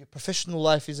example, your professional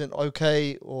life isn't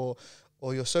okay, or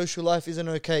your social life isn't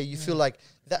okay. You feel like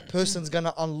that person's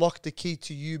gonna unlock the key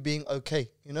to you being okay,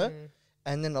 you know?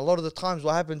 And then a lot of the times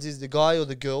what happens is the guy or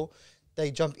the girl, they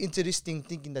jump into this thing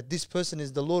thinking that this person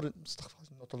is the Lord,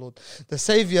 not the Lord, the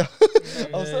Savior.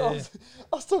 I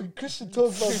was talking Christian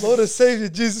talk about Lord and Savior,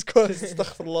 Jesus Christ.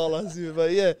 Astaghfirullah al-Azim.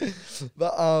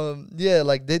 But yeah,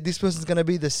 like this person's gonna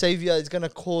be the Savior. It's gonna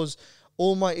cause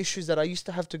all my issues that I used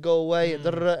to have to go away.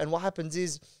 And what happens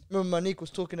is, remember Manik was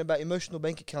talking about emotional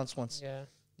bank accounts once.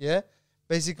 Yeah.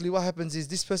 Basically, what happens is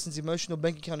this person's emotional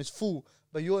bank account is full,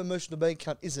 but your emotional bank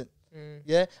account isn't.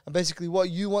 Yeah, and basically what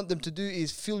you want them to do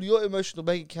is fill your emotional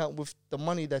bank account with the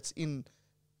money that's in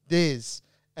theirs.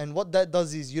 And what that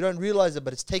does is, you don't realize it,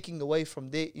 but it's taking away from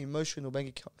their emotional bank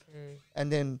account. And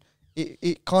then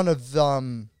it kind of,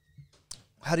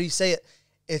 how do you say it?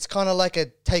 It's kind of like a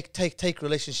take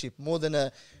relationship more than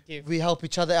a Give. we help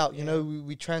each other out. You know,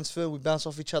 we transfer, we bounce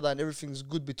off each other, and everything's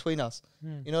good between us.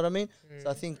 You know what I mean? So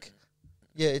I think,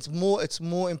 yeah, it's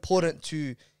more important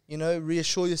to,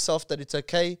 reassure yourself that it's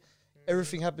okay.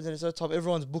 Everything happens in its own time.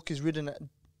 Everyone's book is written at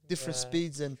different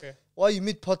speeds. And why are you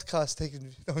mid-podcast taking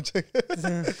me? I'm joking.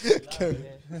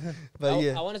 But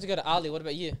yeah. I wanted to go to Ali. What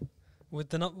about you? With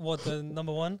the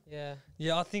number one? Yeah,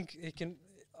 I think it can.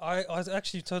 I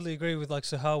actually totally agree with like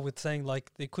Sahal with saying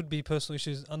like there could be personal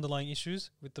issues, underlying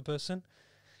issues with the person,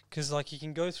 because like you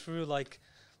can go through like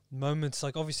moments,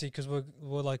 like obviously because we're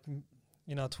like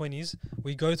in our 20s,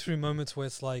 we go through moments where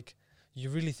it's like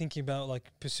you're really thinking about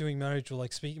like pursuing marriage or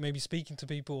like speaking to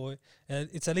people, or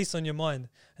it's at least on your mind.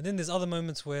 And then there's other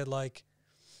moments where like,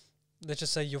 let's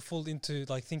just say you're full into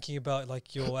like thinking about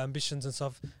like your ambitions and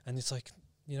stuff, and it's like,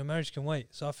 marriage can wait.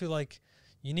 So I feel like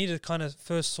you need to kind of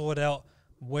first sort out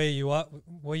where you are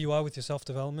with your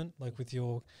self-development, like with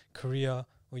your career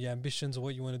or your ambitions or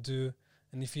what you want to do,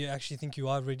 and if you actually think you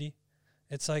are ready.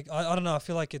 It's like I don't know, I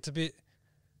feel like it's a bit,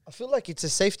 I feel like it's a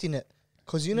safety net.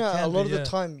 Because, a lot of the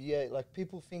time, like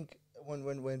people think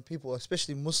when people,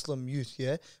 especially Muslim youth,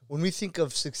 when we think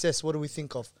of success, what do we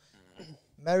think of?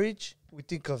 marriage, we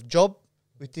think of job,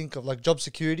 we think of like job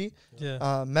security,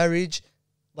 marriage,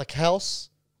 like house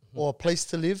or a place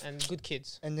to live, And good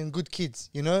kids. and then good kids,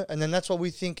 you know? And then that's what we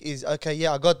think is, okay,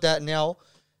 yeah, I got that now,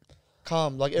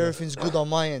 calm, like everything's good on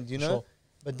my end, you know? Sure.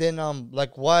 But then,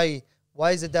 like, why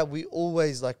is it that we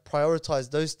always like prioritize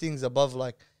those things above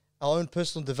like our own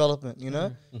personal development, you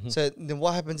know? So then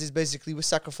what happens is basically we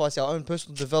sacrifice our own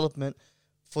personal development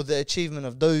for the achievement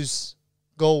of those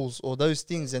goals or those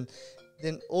things. And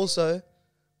then also,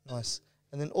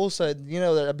 and then also, you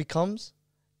know, that it becomes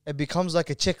like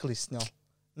a checklist now.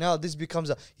 Now this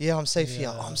becomes I'm safe here,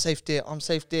 I'm safe there, I'm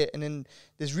safe there. And then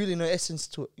there's really no essence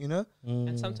to it, you know?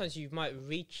 And sometimes you might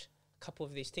reach a couple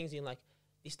of these things and you're like,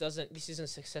 this isn't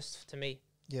success to me.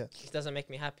 Yeah. This doesn't make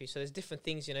me happy. So there's different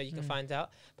things, you know, you can find out.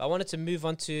 But I wanted to move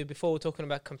on to, before we're talking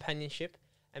about companionship,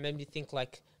 and maybe think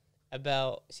like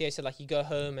about, see, I said like you go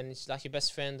home and it's like your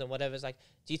best friend and whatever. It's like,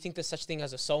 do you think there's such thing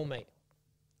as a soulmate?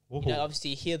 You know,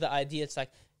 obviously you hear the idea, it's like,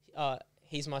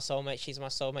 he's my soulmate, she's my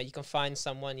soulmate. You can find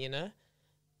someone, you know.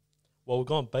 Well, we're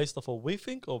going based off of what we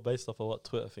think or based off of what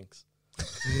Twitter thinks?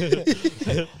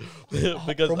 Because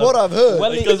From what I've heard,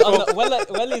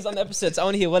 Welly's on the episodes. I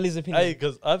want to hear Welly's opinion. Hey,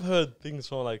 because I've heard things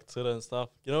from like Twitter and stuff.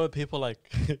 You know when people like,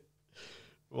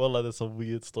 well, like there's some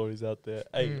weird stories out there.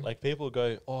 Hey, like people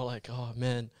go, oh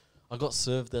man, I got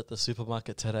served at the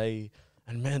supermarket today,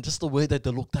 and man, just the way that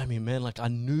they looked at me, man, like I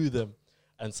knew them.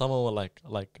 And someone will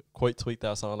like quote tweet that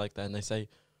or something like that, and they say,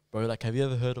 bro, like, have you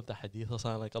ever heard of the hadith or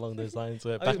something like along those lines?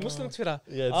 Where Muslim Twitter.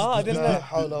 yeah, I didn't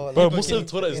know. bro, Muslim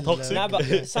Twitter is toxic. Nah, but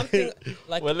something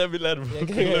like Well, let me let him.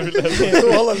 Yeah,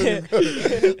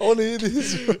 I want to hear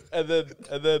this. And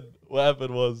then what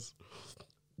happened was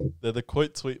the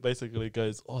quote tweet basically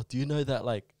goes, oh, do you know that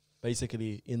like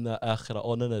basically in the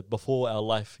akhirah, no, before our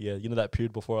life, you know that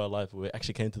period before our life where we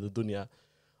actually came to the dunya,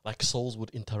 like souls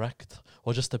would interact,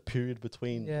 or just a period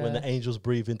between when the angels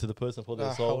breathe into the person for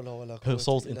their soul, her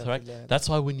souls interact. That's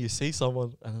why when you see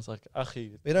someone and it's like,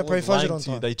 akhi, we don't pray Fajr on to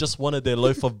you, time. they just wanted their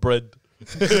loaf of bread.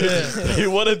 They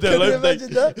wanted their Can you loaf.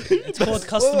 imagine that? It's called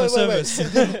customer service.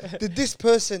 Did this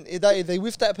person, are they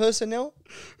with that person now?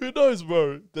 Who knows,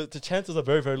 bro? The chances are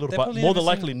very, very little, They but probably more than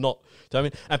haven't likely not. Do you know what I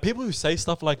mean? And people who say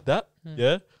stuff like that,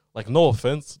 like no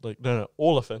offense, like no,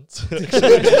 all offense. Well,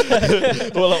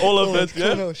 like, all offense,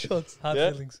 No shots. Hard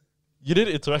Yeah. feelings. You need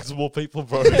to interact with more people,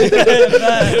 bro.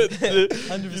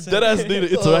 100%. That has need to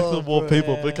interact with more bro.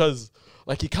 people Yeah. because,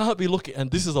 like, you can't be looking.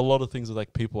 And this is a lot of things with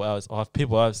like people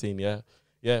I've seen. Yeah.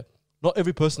 Not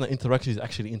every person that interacts is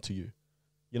actually into you.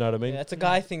 You know what I mean? it's a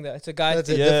guy thing though. It's a guy That's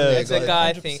thing. it, definitely It's a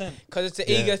guy thing. 100%. Because it's an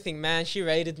Yeah. ego thing, man. She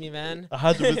rated me, man.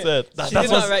 100%. She That's did not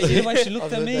what rate The you. way she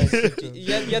looked at me.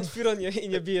 You had food on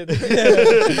in your beard.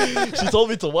 she told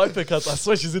me to wipe her cuts. I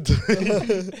swear she's into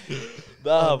me.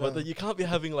 Nah, but then you can't be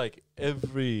having like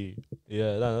every.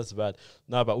 Yeah, no, that's bad.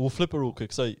 Nah, but we'll flip it real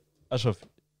quick. So, Ashraf,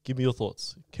 give me your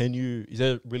thoughts. Is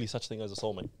there really such thing as a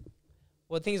soulmate?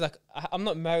 Well, the thing is, like, I'm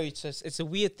not married, so it's a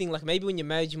weird thing. Like, maybe when you're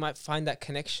married, you might find that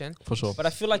connection. For sure. But I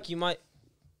feel like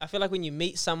when you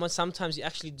meet someone, sometimes you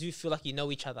actually do feel like you know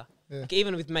each other. Yeah. Like,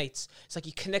 even with mates, it's like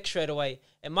you connect straight away.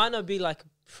 It might not be like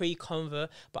pre-convo,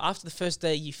 but after the first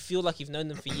day, you feel like you've known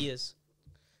them for years.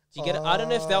 Do you get it? I don't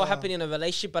know if that will happen in a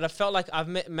relationship, but I felt like I've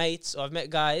met mates or I've met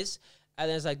guys, and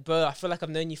then it's like, bro, I feel like I've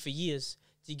known you for years.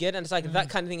 Do you get it? And it's like that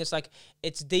kind of thing. It's like,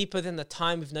 it's deeper than the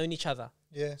time we've known each other.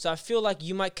 Yeah. So I feel like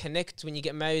you might connect when you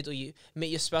get married or you meet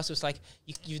your spouse. It's like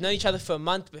you've known each other for a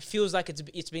month, but it feels like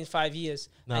it's been 5 years,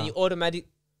 and you automatically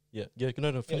You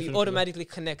automatically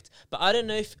connect. But I don't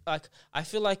know if like I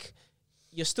feel like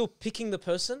you're still picking the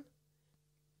person.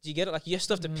 Do you get it? Like you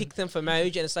still have to pick them for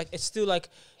marriage, and it's still like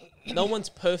no one's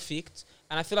perfect.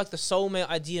 And I feel like the soulmate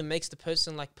idea makes the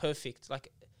person like perfect.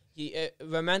 Like it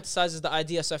romanticizes the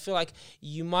idea. So I feel like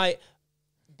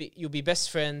you'll be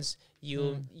best friends.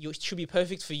 You should be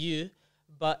perfect for you,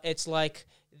 but it's like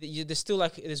there's still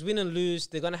like there's win and lose.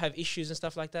 They're gonna have issues and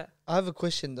stuff like that. I have a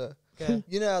question though. Okay.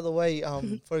 You know how the way,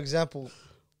 for example,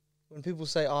 when people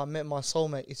say, I met my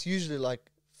soulmate, it's usually like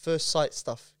first sight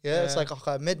stuff. Yeah. It's Yeah. like,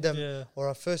 okay, I met them Yeah. or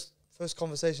a first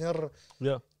conversation. Yeah. Do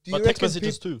But you text reckon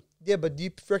messages too. Yeah, but do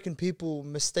you reckon people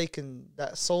mistaken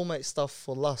that soulmate stuff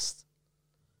for lust?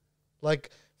 Like,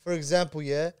 for example,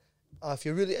 if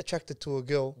you're really attracted to a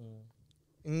girl,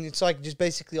 and it's like just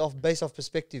basically based off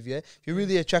perspective, if you're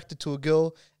really attracted to a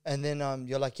girl, and then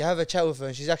you're like you have a chat with her,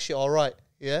 and she's actually all right,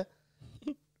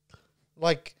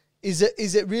 like is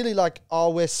it really like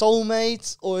we're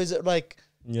soulmates, or is it like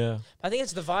Yeah. I think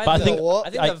it's the vibe. But I though. think- I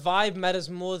think I- the vibe matters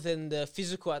more than the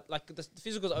physical. Like the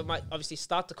physical might obviously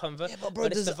start to convert, Yeah, but bro,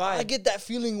 but it's the vibe. I get that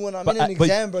feeling when I'm But in an but-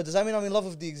 exam, bro. Does that mean I'm in love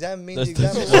with the exam? Me and the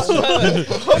That's-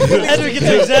 exam? How do we get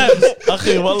to exams?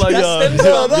 Akhi, wallah, That's yeah.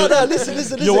 them, No,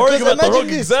 listen. You're worrying 'cause about the wrong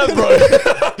imagine this. exam,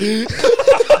 bro.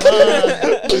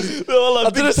 Wallah, I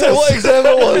big didn't say test. what exam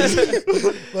it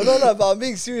was. but I'm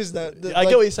being serious now. I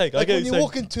get what you're saying. I Like get what when you're you saying.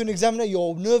 walk into an examiner,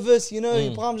 you're nervous, you know,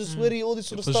 your palms are sweaty, all this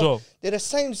sort of For stuff. sure. They're the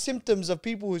same symptoms of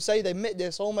people who say they met their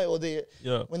soulmate or they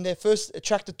Yeah. when they're first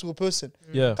attracted to a person.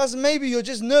 Yeah. Because maybe you're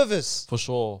just nervous For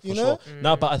sure. For You sure. know?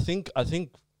 No, but I think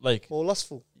like or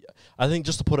lustful. I think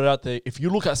just to put it out there, if you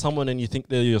look at someone and you think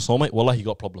they're your soulmate, wallah, you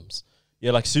got problems. Yeah,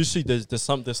 like seriously, there's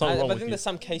something But wrong I with think you. there's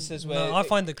some cases where No, I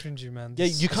find it cringy, man. Yeah,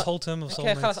 This- you this can't- whole term of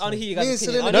okay, soulmates. class, I want to hear you Me and guys'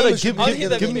 Selena opinion. No, Gomez give- should be give-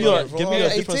 together, give me bro. your- give me your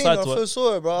At different 18, side I to it. first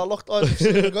saw her, bro. I locked eyes with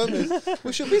Selena Gomez.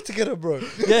 We should be together, bro.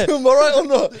 Yeah. Am I right or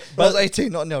not? But I was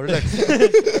 18, not now. Relax.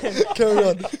 Carry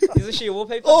on. Isn't she a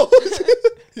wallpaper? Oh,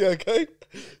 yeah, okay.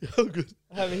 Oh, good.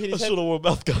 I haven't hit I his head. should have worn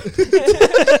mouth guard.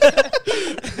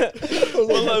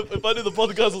 Well, if I knew the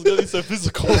podcast was going to be so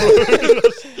physical.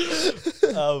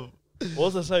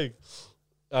 What was I saying?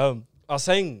 I was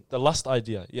saying the lust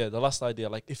idea. Yeah, the lust idea.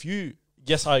 Like, if you,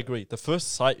 yes, I agree. The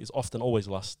first sight is often always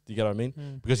lust. Do you get what I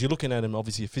mean? Because you're looking at them,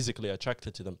 obviously, you're physically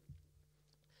attracted to them.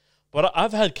 But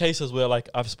I've had cases where, like,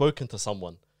 I've spoken to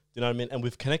someone, you know what I mean? And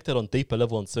we've connected on deeper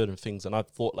level on certain things. And I've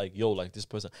thought, like, yo, like this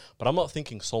person. But I'm not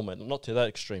thinking soulmate. I'm not to that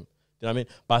extreme. You know what I mean?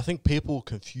 But I think people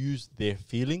confuse their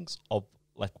feelings of,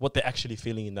 like, what they're actually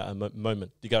feeling in that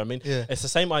moment. Do you get what I mean? Yeah. It's the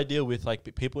same idea with, like,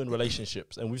 people in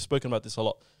relationships. And we've spoken about this a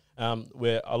lot.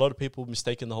 Where a lot of people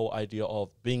mistaken the whole idea of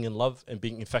being in love and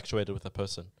being infatuated with a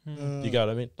person. Mm. You get what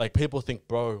I mean? Like, people think,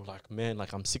 bro, like, man,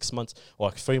 like, I'm 6 months or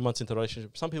like 3 months into a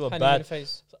relationship. Some people are Honeymoon bad.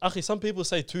 phase. Actually, some people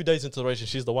say 2 days into the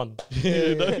relationship, she's the one.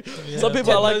 You know? Yeah. Some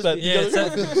people are like that. You Yeah,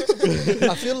 know? it's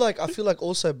I feel like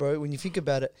also, bro, when you think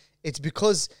about it, it's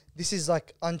because this is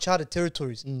like uncharted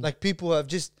territories. Like people have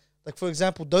just, like, for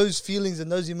example, those feelings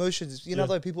and those emotions, you know, Yeah.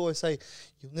 like people always say,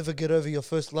 you'll never get over your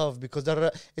first love because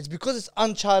it's because it's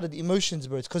uncharted emotions,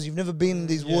 bro. It's because you've never been in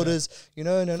these Yeah. waters, you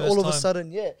know, and then First all of a time.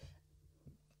 sudden, yeah.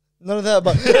 None of that,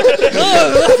 but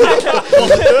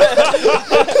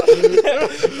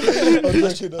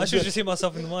I should just hit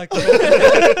myself in the mic.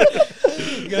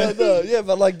 yeah,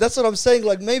 but like that's what I'm saying.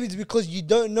 Like maybe it's because you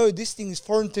don't know this thing is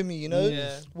foreign to me. You know,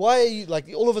 Yeah. why are you like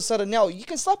all of a sudden now you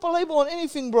can slap a label on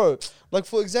anything, bro? Like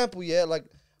for example, yeah, like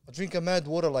I drink a mad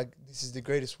water, like this is the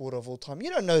greatest water of all time. You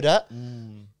don't know that.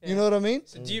 You know what I mean?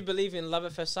 So do you believe in love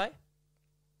at first sight?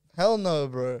 Hell no,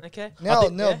 bro. Okay. Now,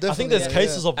 think- now, yeah. definitely. I think there's yeah,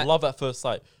 cases of I- love at first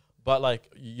sight. But like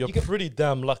you're You can- pretty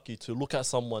damn lucky to look at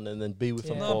someone and then be with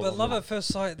them. Yeah. for No, a but love minute. at first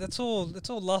sight, that's all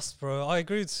lust, bro. I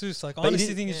agree with Seuss. Like, I But it honestly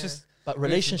is- think it's yeah. just. But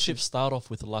relationships start off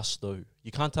with lust, though.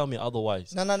 You can't tell me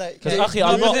otherwise. No. Because Yeah, actually,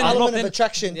 I'm there not- is an I'm not element of then-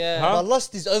 attraction. Yeah. Huh? But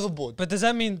lust is overboard. But does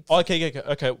that mean. Okay. So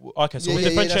we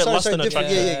differentiate Sorry, lust and different.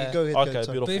 attraction. Yeah, go ahead. Okay, go ahead,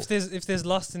 sorry. beautiful. But if there's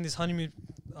lust in this honeymoon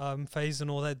phase and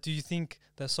all that, do you think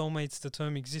that soulmates, the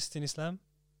term, exists in Islam?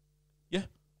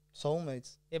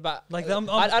 Soulmates. Yeah, but Like, I don't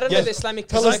know Yes. the Islamic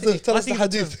Tell us perspective. the I think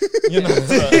hadith. You know.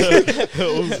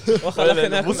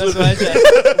 وَخَلَقْنَاكُمْ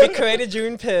أَزْوَاجًا. We created you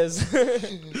in pairs.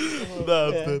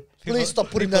 Please stop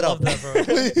putting People that up. love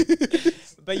that, bro.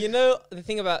 But you know the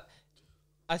thing about,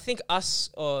 I think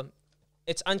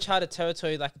it's uncharted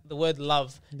territory. Like the word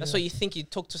love. That's Yeah. what you think. You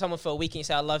talk to someone for a week and you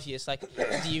say I love you. It's like,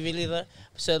 do you really love?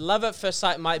 So love at first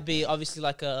sight might be obviously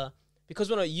like because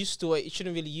we're not used to it. You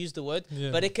shouldn't really use the word,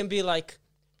 Yeah. but it can be like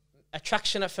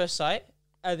attraction at first sight,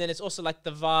 and then it's also like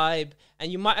the vibe, and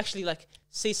you might actually like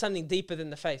see something deeper than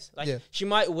the face. Like Yeah. she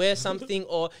might wear something,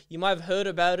 or you might have heard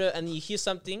about her, and you hear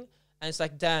something, and it's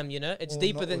like, damn, you know, it's Or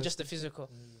deeper not than wear just the physical.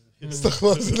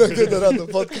 Astaghfirullah, don't get that on the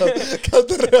podcast. Cut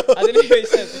that out. I didn't hear what you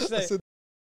said. What you say?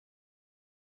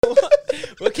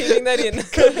 We're keeping that in.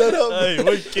 Cut that out. Hey,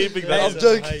 we're keeping that. I'm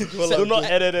joking. Do not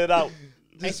edit it out.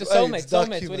 Hey, so Hey, soulmates, it's dark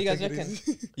soulmates. What do you humor, guys take it reckon?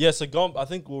 easy. Yeah, so I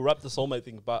think we'll wrap the soulmate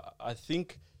thing, but I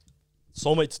think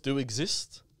soulmates do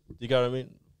exist. You get what I mean?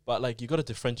 But like you got to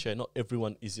differentiate. Not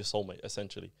everyone is your soulmate,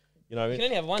 essentially. You know what I You can mean?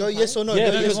 only have one. Go yes or no. Yeah,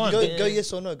 Go there yes, is one. go, Yeah. go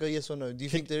yes or no. Go yes or no. Do you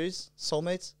think there is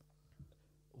soulmates?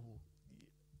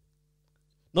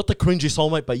 Not the cringy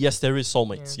soulmate, but yes, there is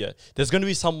soulmates. Yeah, there's going to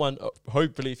be someone.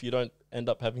 Hopefully, if you don't end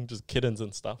up having just kittens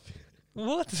and stuff.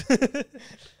 What?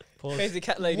 Pause. Crazy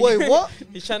cat lady. Wait, what?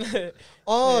 He's trying to.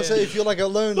 Oh, Yeah. so if you're like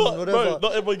alone, Not, whatever. bro,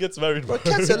 not everyone gets married, bro.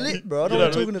 Bro, cats are lit, bro. I don't You know know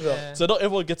what you're what I talking about. Yeah. So not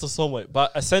everyone gets a soulmate,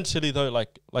 but essentially though,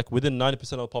 like within 90%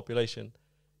 of the population,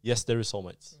 yes, there is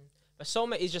soulmates. But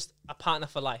soulmate is just a partner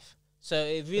for life. So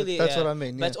it really That's what I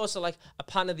mean. But Yeah. it's also like a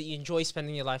partner that you enjoy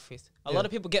spending your life with. A Yeah. lot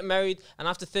of people get married, and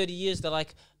after 30 years, they're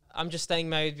like, I'm just staying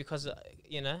married because,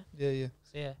 you know? Yeah.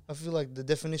 So, yeah. I feel like the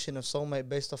definition of soulmate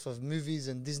based off of movies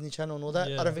and Disney Channel and all that,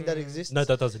 Yeah. I don't think that Mm. exists. No,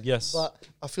 that doesn't. Yes. But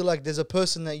I feel like there's a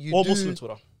person that you Or do. Muslim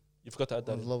Twitter. You forgot to add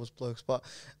I that. in. love us blokes, but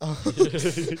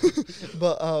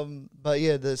but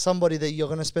yeah, the somebody that you're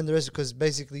gonna spend the rest because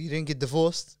basically you didn't get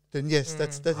divorced. Then yes, that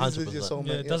is 100%. your soulmate.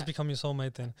 Yeah, it does become your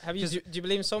soulmate then. Have you? Do you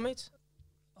believe in soulmates?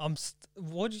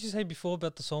 What did you say before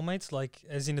about the soulmates? Like,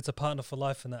 as in it's a partner for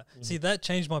life and that. Mhm. See, that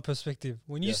changed my perspective.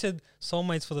 When you Yeah. said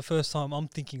soulmates for the first time, I'm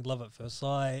thinking love at first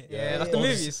sight. Yeah, Yeah, like yeah. the all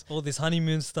this- movies. all this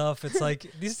honeymoon stuff. It's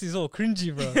like, this is all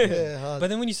cringy, bro. Yeah, hard. But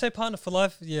then when you say partner for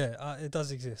life, yeah, it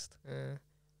does exist.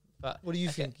 But What do you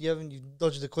okay. think? You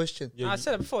dodged the question. Yeah, I you-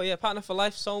 said it before, yeah, partner for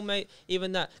life, soulmate,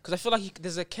 even that. Because I feel like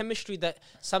there's a chemistry that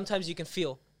sometimes you can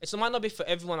feel. It might not be for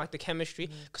everyone like the chemistry,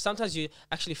 because sometimes you're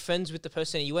actually friends with the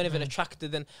person and you weren't even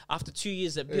attracted, and after 2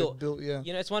 years it built. Yeah.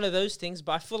 You know, it's one of those things.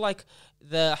 But I feel like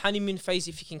the honeymoon phase,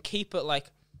 if you can keep it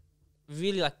like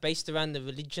really like based around the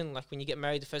religion, like when you get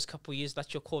married the first couple of years,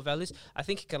 that's your core values, I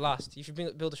think it can last if you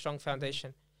build a strong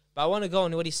foundation. But I want to go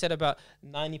on what he said about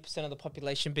 90% of the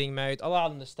population being married. I'll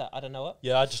add on the stat. I don't know it.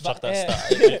 Yeah, I just But, chucked that yeah.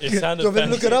 stat. It sounded Do you want me to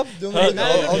look it fancy. up? Do you want me to- No,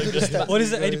 I'll do the stats. What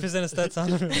is it? You 80% of stats on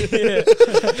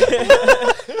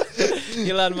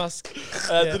Elon Musk.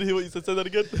 Did you hear what you said? Say that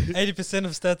again. 80%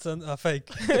 of stats are fake.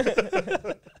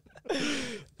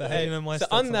 But Hey, you know, my so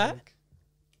stats on are that- fake.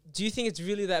 Do you think it's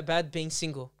really that bad being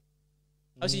single?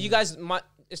 Obviously, you guys might.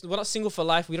 We're not single for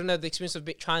life. We don't have the experience of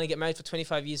trying to get married for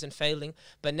 25 years and failing.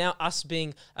 But now, us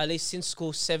being at least since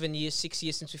school, 7 years, 6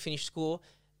 years since we finished school,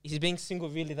 is being single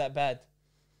really that bad?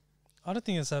 I don't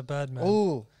think it's that bad, man.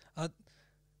 Oh,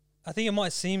 I think it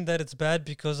might seem that it's bad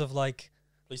because of like,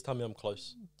 Please tell me I'm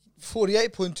close.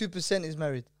 48.2% is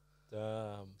married.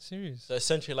 Damn. serious. So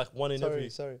essentially, like one in every.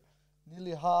 Sorry.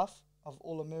 Nearly half of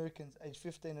all Americans aged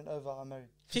 15 and over are married.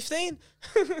 15?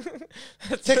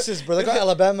 Texas, bro. They got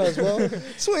Alabama as well.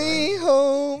 Sweet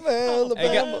home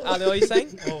Alabama. Ali, what are you saying?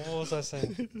 What was I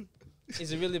saying?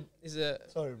 Is it really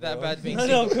Sorry, bro. that bad being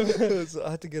No, single? no, So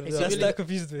I had to get it It's out. that's really- that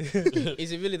confused me.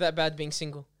 Is it really that bad being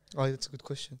single? Oh, that's a good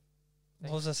question.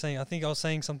 What was I saying? I think I was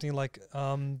saying something like,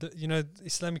 you know,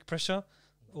 Islamic pressure,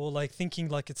 or like thinking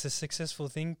like it's a successful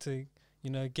thing to, you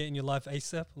know, get in your life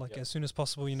ASAP, like Yeah. as soon as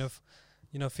possible. You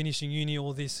know, finishing uni,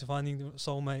 all this, finding the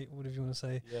soulmate, whatever you want to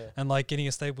say, Yeah. and like getting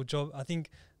a stable job. I think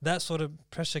that sort of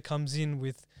pressure comes in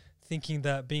with thinking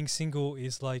that being single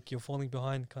is like you're falling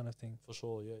behind, kind of thing. For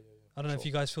sure. Yeah. I don't know if Sure.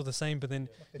 you guys feel the same, but then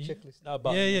A You- checklist. No,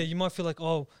 but yeah, you might feel like,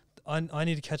 oh, I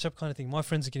need to catch up, kind of thing. My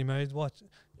friends are getting married. What?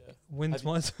 Yeah. When's Have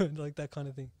you- my turn? Like that kind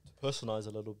of thing. to personalize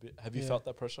a little bit. Have you Yeah. felt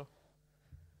that pressure?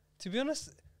 To be honest,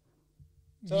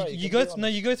 It's alright, you you go can be no,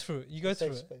 you go through it. You go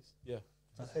through Safe it. space. Yeah.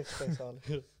 Safe space, Ali.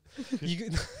 You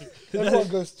go Everyone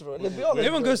goes through it. Let's be honest,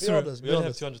 Everyone bro. goes Be through it. honest, We be only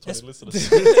have honest. 220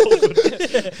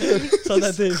 listeners. so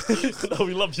that day, No,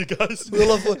 we love you guys. We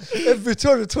love every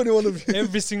 221 of you.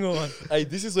 every single one. Hey,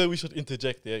 this is where we should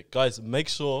interject. Yeah, guys, make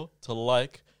sure to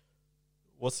like.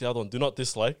 What's the other one? Do not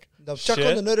dislike. Now, check Share.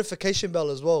 on the notification bell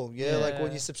as well. Yeah, like when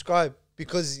Yeah. you subscribe,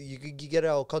 because you get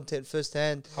our content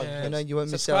firsthand. Yeah. You know, you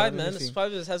won't miss out Subscribe, on man. The anything.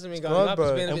 subscribers hasn't been Subscribe, going up. bro.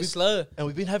 It's been a And bit we- slow. And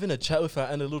we've been having a chat with our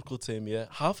analytical team. Yeah,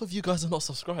 half of you guys are not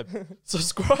subscribed.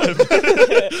 Subscribe.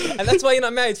 And that's why you're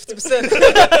not married, 50%.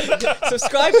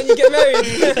 Subscribe and you get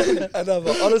married. I know,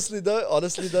 but honestly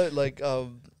though, like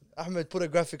Ahmed put a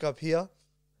graphic up here.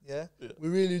 Yeah? We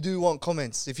really do want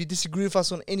comments. If you disagree with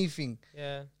us on anything,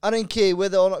 Yeah. I don't care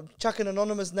whether or not, chuck an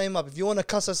anonymous name up. If you want to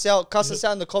cuss us out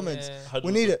in the comments. Yeah.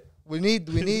 We need it. We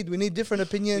need different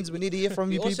opinions. We need to hear from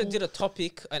We you also people. did a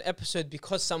topic, an episode,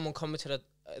 because someone commented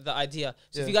the idea.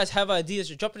 So if Yeah. you guys have ideas,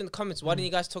 just drop it in the comments. Why didn't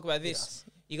you guys talk about this?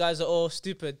 You guys are all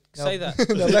stupid. Now- Say that.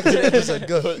 Now back to the episode.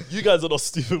 Go. You guys are not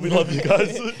stupid. We love you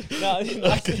guys. No, I didn't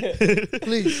like it.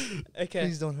 Please. Okay.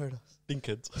 Please don't hurt us.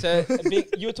 Thinkers. So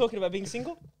you were talking about being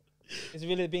single. Is it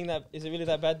really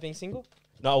that bad being single?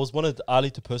 No, I was wanted Ali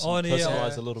to Oh, yeah.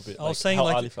 personalize a little bit. I was saying how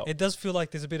like Ali felt. it does feel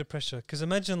like there's a bit of pressure because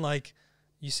imagine like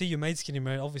you see your mates getting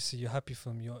married. Obviously, you're happy for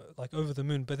them. You're like over the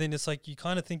moon. But then it's like you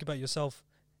kind of think about yourself.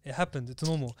 It happened. It's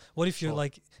normal. What if you're Sure.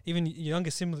 like even your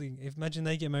younger sibling? Imagine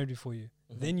they get married before you.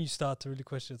 Mhm. Then you start to really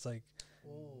question. It's like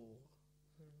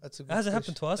That's a it good hasn't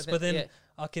happened to us, but then yeah.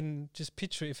 I can just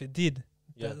picture if it did.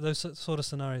 Yeah. Those sort of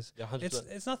scenarios. Yeah, 100%.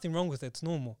 It's nothing wrong with it. It's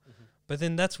normal. Mhm. But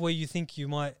then that's where you think you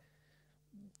might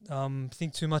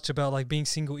think too much about like being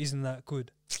single isn't that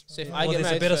good. So if Yeah. I Or get there's a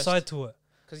married better first, side to it.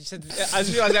 because you said I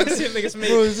just realized I'm sibling it's me.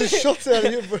 Bro, there's just shots out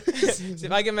of here, bro. So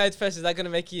if I get married first, is that gonna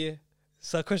make you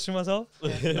Start questioning myself. No,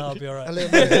 I'll be alright.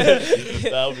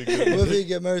 That would be good. Whoever you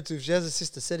get married to, if she has a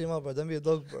sister, set him up, bro. Don't be a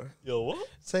dog, bro. Yo, what?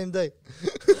 Same day.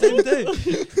 Same day.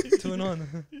 2 and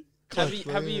 1.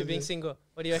 Happy you being single.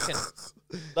 What do you reckon?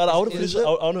 No, I want to Is finish. it?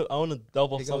 I want to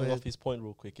delve off Yeah, go something ahead. off his point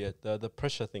real quick. Yeah, the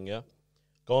pressure thing. Yeah,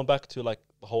 going back to like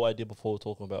the whole idea before we're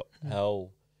talking about how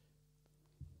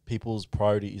people's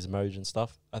priority is marriage and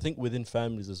stuff. I think within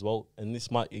families as well, and this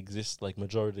might exist like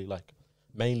majority, like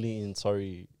mainly in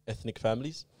ethnic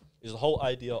families, is the whole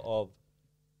idea of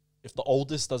if the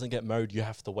oldest doesn't get married, you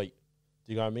have to wait.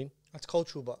 Do you know what I mean? That's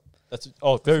cultural, but That's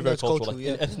very think very that's cultural. cultural, Like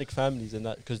yeah. in ethnic families and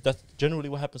that, because that's generally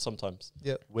what happens sometimes.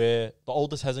 Yeah. Where the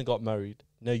oldest hasn't got married,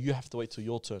 now you have to wait till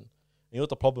your turn. And you know what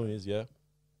the problem is? Yeah,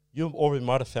 you already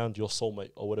might have found your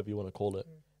soulmate or whatever you want to call it,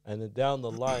 and then down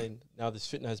the line, now this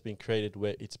fitna has been created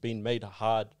where it's been made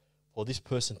hard for this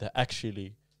person to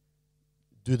actually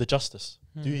do the justice,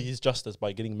 do his justice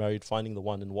by getting married, finding the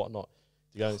one and whatnot.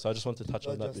 You know, so I just want to touch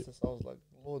on that bit. justice. I was like,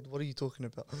 Lord, what are you talking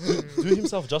about? Do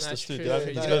himself justice too. true, Do you know what I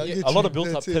true, mean? true. He's Yeah, got a lot of yeah,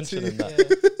 built up yeah, tension yeah. in that.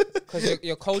 Because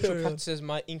your cultural Carry on. practices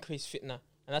might increase fitna, and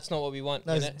that's not what we want.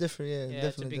 No, you it's know? different. Yeah, Yeah, it's a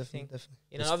definitely, big definitely, thing. definitely.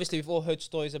 You know, obviously we've all heard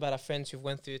stories about our friends who've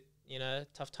went through, you know,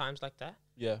 tough times like that.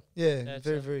 Yeah. Yeah, That's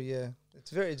very, a- very. Yeah, it's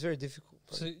very difficult.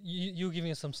 bro. So you were giving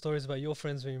us some stories about your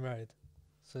friends being married.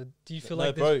 So do you feel No,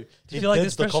 like bro, do he you feel like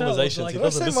bends there's the pressure or conversations. like- He Did I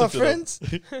doesn't say my listen to them. friends?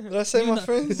 Did I say You my know-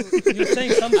 friends? you're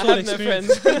saying some I sort of have no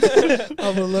experience? friends.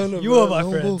 I'm a loner. You bro, are my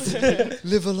lone friend. wolf.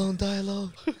 Live alone, die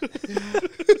alone.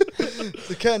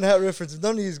 The cat and hat reference.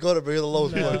 None of you's got it, but you're the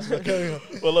lowest Nah. blokes. But carry on.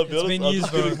 Well, I'll be It's honest, been I'm years,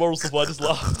 just bro. giving moral support. I just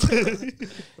laughed.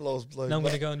 Lowest bloke. Now I'm but-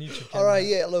 gonna go on YouTube. All right,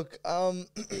 yeah. Look,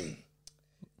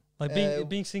 Like Uh,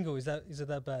 being single, is it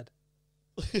that bad?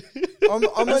 I'm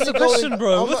That's only the question, going-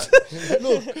 bro. I'm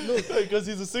look, Because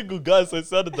he's a single guy, so it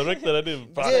sounded directed at him.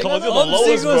 Bro, Yeah, come no, on, no, you're the I'm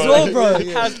lowest, single as bro. well, bro.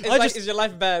 Yeah. How's, it's I like, just- is your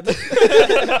life bad? Do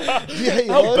you hate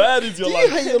your How life? bad is your Do you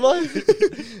life? hate your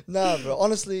life? Nah, bro.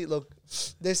 Honestly, look,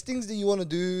 there's things that you want to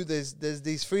do. There's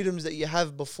these freedoms that you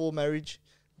have before marriage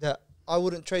that I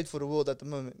wouldn't trade for the world at the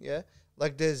moment. Yeah,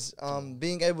 like there's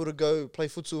being able to go play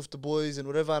futsal with the boys and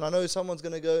whatever. And I know someone's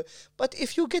gonna go, but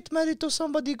if you get married to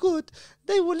somebody good,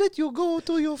 they will let you go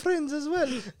to your friends as well,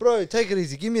 bro. Take it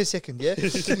easy. Give me a second. Yeah.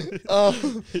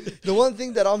 The one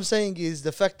thing that I'm saying is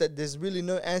the fact that there's really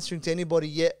no answering to anybody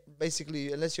yet.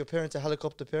 Basically, unless your parents are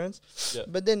helicopter parents. Yeah.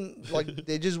 But then, like,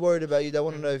 they're just worried about you. They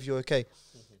want to know if you're okay.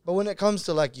 But when it comes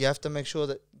to like, you have to make sure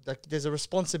that like there's a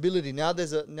responsibility. Now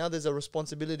there's a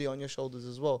responsibility on your shoulders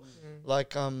as well.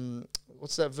 Like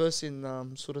what's that verse in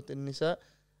Surah An-Nisa?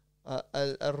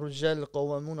 Al-Rijal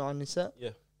qawwamun 'ala an-nisa. Yeah.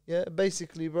 Yeah,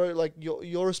 basically, bro, like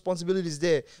your responsibility is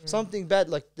there. Something bad,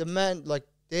 like the man, like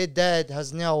their dad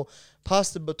has now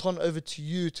passed the baton over to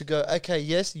you to go, okay,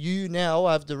 yes, you now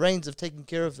have the reins of taking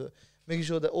care of her, making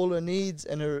sure that all her needs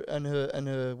and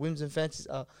her whims and fancies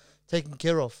are taken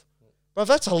care of. Bro,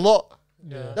 that's a lot.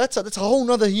 Yeah. That's a whole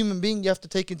nother human being you have to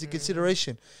take into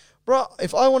consideration. Bro,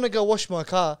 if I want to go wash my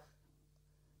car,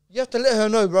 you have to let her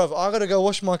know, bro, I got to go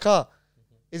wash my car.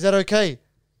 Is that okay?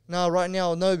 No, right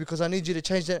now, no, because I need you to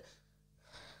change that.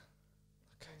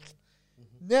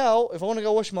 Now, if I want to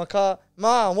go wash my car,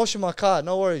 Ma, I'm washing my car.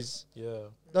 No worries. Yeah.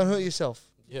 Don't hurt yourself.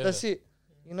 Yeah. That's it.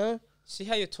 You know? See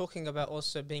how you're talking about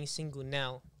also being single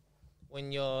now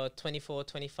when you're 24,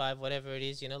 25, whatever it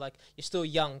is, you know, like you're still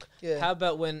young. Yeah. How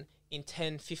about when in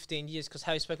 10, 15 years, because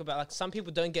how you spoke about, like some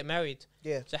people don't get married.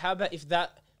 Yeah. So how about if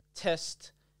that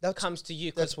test That's, comes to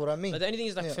you? that's what I mean. But the only thing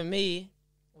is like Yeah. for me,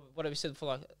 what have we said before,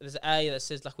 like there's an ayah that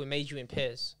says like we made you in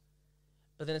pairs.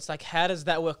 But then it's like, how does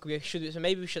that work? So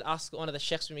maybe we should ask one of the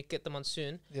sheikhs when we get them on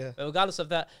soon. Yeah. But regardless of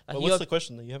that, like But you're- what's the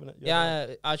question that you haven't?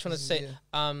 yeah, I just want to say,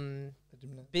 Yeah.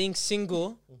 being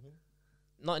single,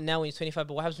 not now when you're 25,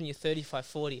 but what happens when you're 35,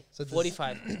 40, So does-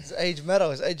 45? Does age matter?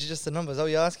 Is age just a number? Is that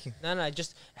what you're asking? No,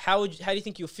 just how do you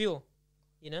think you'll feel?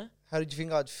 You know, How did you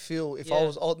think I'd feel if I Yeah.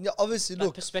 was old? Yeah, obviously, like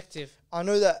look, perspective. I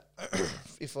know that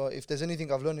if there's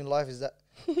anything I've learned in life is that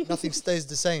nothing stays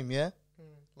the same, yeah?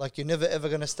 Like you're never ever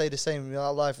going to stay the same in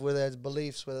your life, whether it's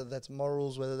beliefs, whether that's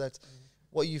morals, whether that's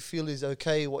what you feel is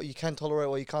okay, what you can tolerate,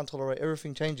 what you can't tolerate,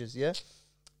 everything changes, yeah?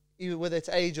 Even whether it's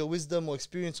age or wisdom or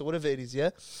experience or whatever it is, yeah?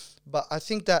 But I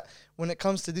think that when it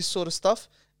comes to this sort of stuff,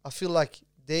 I feel like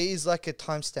there is like a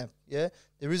timestamp, yeah?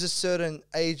 There is a certain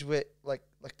age where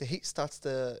like the heat starts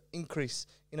to increase.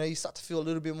 You know, you start to feel a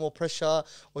little bit more pressure,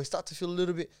 or you start to feel a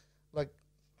little bit like,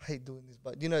 I hate doing this,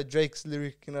 but you know Drake's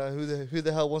lyric, you know, who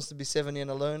the hell wants to be 70 and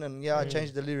alone? And yeah, I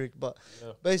changed the lyric, but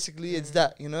Yeah. basically it's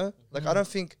that, you know? Like I don't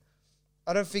think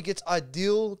it's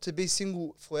ideal to be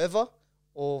single forever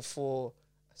or for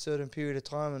a certain period of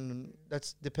time, and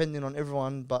that's depending on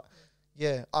everyone. But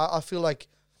yeah, I feel like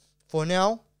for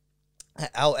now,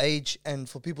 at our age, and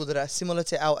for people that are similar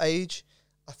to our age,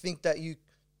 I think that you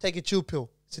take a chill pill.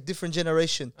 It's a different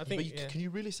generation. I think. Can you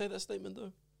really say that statement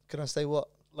though? Can I say what?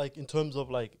 Like in terms of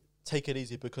like take it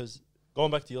easy, because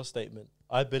going back to your statement,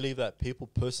 I believe that people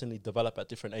personally develop at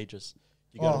different ages.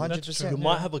 You get what I mean? 100%. You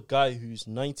might have a guy who's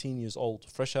 19 years old,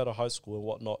 fresh out of high school and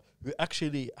whatnot, who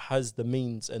actually has the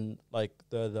means and like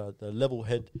the level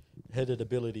headed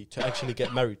ability to actually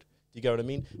get married. Do you get what I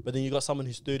mean? But then you got someone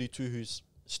who's 32 who's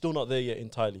still not there yet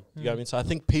entirely. You get what I mean? So I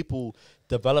think people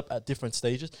develop at different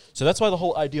stages. So that's why the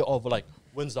whole idea of like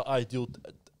when's the ideal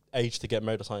age to get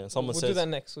married or something. And someone We'll says, do that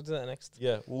next. We'll do that next.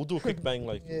 yeah, we'll do a quick bang,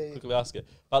 like Yeah, yeah. quickly ask it.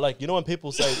 But like, you know when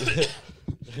people say,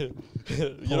 you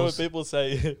know when people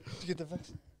say, Did you get the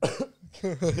vaccine?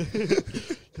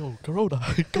 yo, Corona,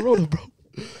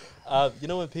 bro. You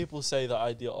know when people say the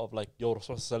idea of like, yo,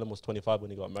 Rasulullah was 25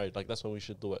 when he got married, like that's when we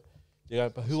should do it. Yeah,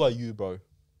 but who are you, bro?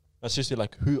 That's just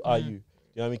like, who are you?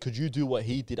 You know what I mean? Could you do what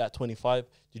he did at 25?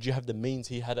 Did you have the means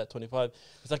he had at 25?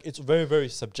 It's like, it's very, very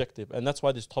subjective. And that's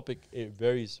why this topic, it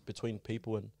varies between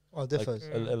people and Oh, like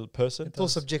definitely. a person. It's all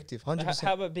subjective, 100%.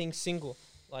 How about being single?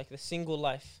 Like the single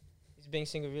life. Is being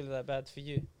single really that bad for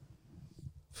you?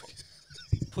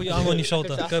 Put your arm on your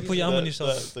shoulder. Go put your arm on your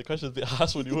shoulder. The question's a bit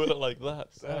harsh when you word it like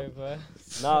that. Sorry, bro.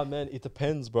 Nah, man, it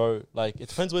depends, bro. Like, it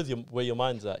depends where your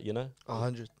mind's at, you know?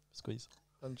 100. Squeeze.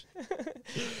 100.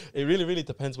 It really, really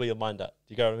depends where your mind at. Do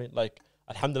you get what I mean? Like,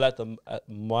 alhamdulillah, at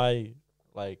my,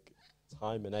 like,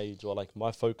 time and age or, like,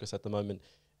 my focus at the moment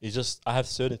is just, I have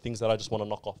certain things that I just want to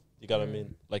knock off. You get what I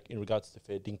mean? Like, in regards to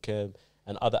fair dinkum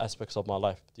and other aspects of my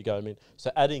life. Do you get what I mean? So,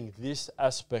 adding this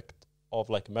aspect of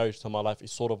like marriage to my life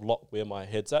is sort of locked where my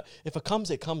head's at. If it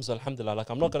comes, alhamdulillah. Like,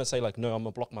 I'm not going to say like, no, I'm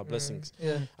going to block my blessings.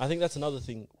 Yeah. I think that's another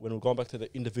thing when we're going back to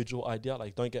the individual idea,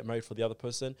 like don't get married for the other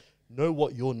person. Know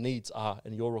what your needs are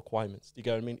and your requirements. Do you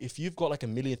get what I mean? If you've got like a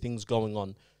million things going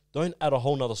on, don't add a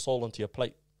whole nother soul onto your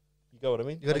plate. You get what I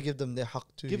mean? You got to Like, give them their haqq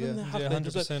too. give them their haqq. Yeah, man.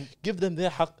 Just, like, 100%. give them their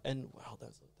haqq and wow,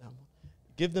 that's a damn one.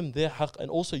 Give them their haqq, and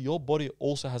also your body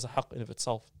also has a haqq in of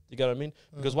itself. You get what I mean?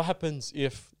 Because what happens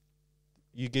if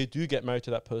you do get married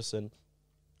to that person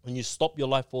and you stop your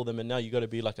life for them, and now you got to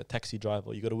be like a taxi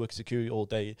driver, you got to work security all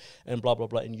day and blah blah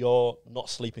blah, and you're not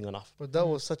sleeping enough. But that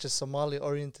was such a Somali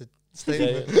oriented Yeah,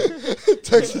 statement. yeah.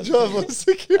 Taxi driver,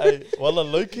 security. Hey, well,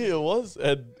 low-key it was,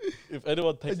 and if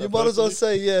anyone takes And you that might as well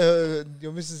personally- say, yeah,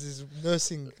 your missus is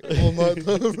nursing all night.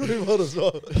 You might as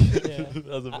well. Yeah.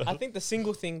 Doesn't I matter. think the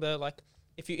single thing though, like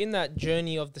if you're in that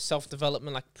journey of the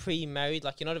self-development, like pre-married,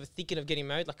 like you're not even thinking of getting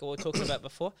married, like what we were talking about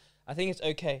before, I think it's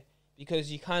okay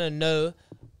because you kind of know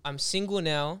I'm single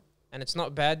now and it's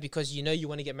not bad because you know you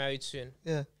want to get married soon.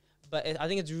 Yeah. But I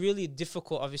think it's really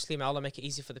difficult, obviously, may Allah make it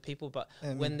easy for the people, but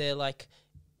when they're like,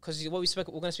 because we're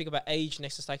going to speak about age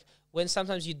next, it's like when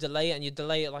sometimes you delay it and you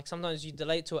delay it, like sometimes you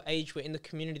delay it to an age where in the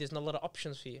community there's not a lot of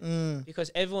options for you because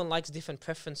everyone likes different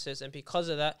preferences, and because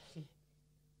of that,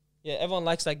 yeah, everyone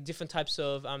likes like different types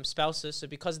of spouses. So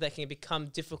because that can become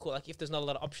difficult, like if there's not a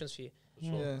lot of options for you.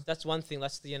 Sure. Yeah. That's one thing.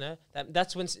 That's the,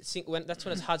 that's when that's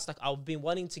when it's hard. It's like I've been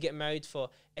wanting to get married for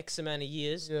X amount of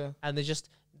years, Yeah. and they're just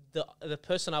the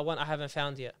person I want I haven't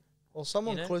found yet. Well,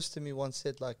 someone know? close to me once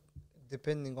said, like,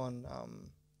 depending on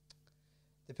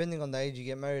the age you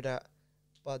get married at,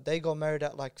 but they got married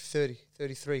at like 30,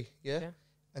 33, yeah? Okay.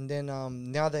 And then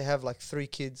now they have like 3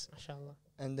 kids. Mashallah.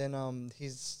 And then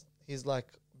he's like,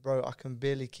 bro, I can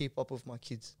barely keep up with my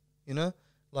kids, you know?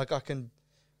 Like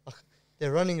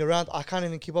they're running around. I can't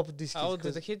even keep up with these How old are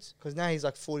kids the kids? because now he's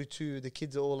like 42. The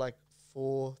kids are all like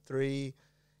 4, 3,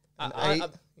 and I- 8, I-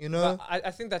 you know? But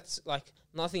I think that's like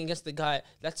nothing against the guy.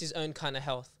 That's his own kind of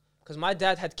health. Because my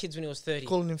dad had kids when he was 30.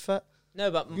 Calling him fat. No,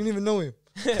 but You didn't even know him.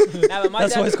 no, but my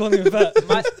That's why he's dad, calling him fat.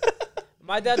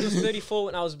 my dad was 34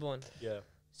 when I was born. Yeah.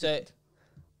 So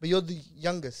But you're the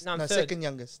youngest. No, I'm third. second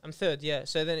youngest. I'm third, yeah.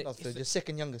 So then Not if third. it- You're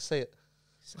second youngest. Say it.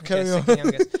 okay, Carry on. second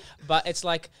youngest. But it's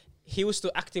like he was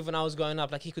still active when I was growing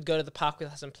up. Like he could go to the park with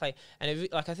us and play. And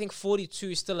if, like I think 42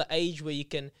 is still an age where you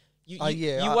can you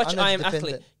watch I Am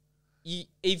Athlete.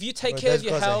 If you take care of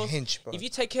your health, if you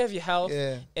take care of your health,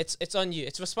 yeah. it's on you.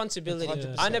 It's responsibility.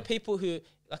 100%. I know people who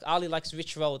like Ali likes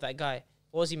Rich Roll, that guy.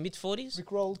 What was he, mid-40s?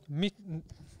 Rick rolled.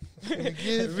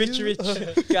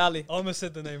 Rich Ali. I almost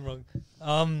said the name wrong.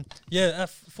 Yeah, at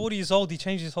 40 years old, he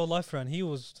changed his whole life around. He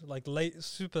was like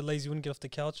super lazy, wouldn't get off the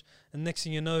couch. And next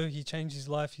thing you know, he changed his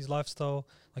life, his lifestyle,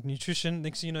 like nutrition.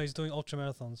 Next thing you know, he's doing ultra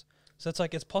marathons. So it's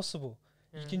like, it's possible.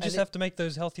 You can just have to make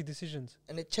those healthy decisions.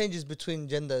 And it changes between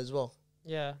gender as well.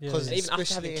 Yeah. Yeah. Because And even after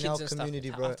especially having in kids our and community,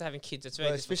 stuff, bro. after having kids, it's Bro,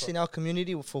 very especially in difficult. our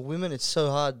community for women, it's so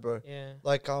hard, bro. Yeah.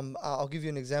 Like I'll give you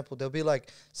an example. There'll be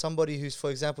like somebody who's,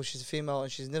 for example, she's a female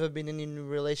and she's never been in any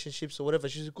relationships or whatever.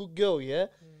 She's a good girl, yeah.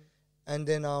 And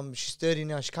then she's 30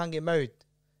 now. She can't get married,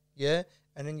 yeah.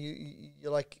 And then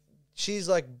you're like, she's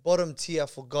like bottom tier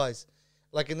for guys.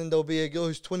 Like, and then there'll be a girl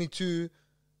who's 22,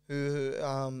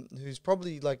 who's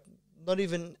probably like not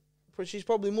even. She's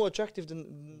probably more attractive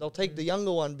than they'll take the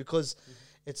younger one because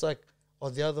it's like, oh,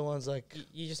 the other one's like.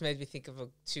 You just made me think of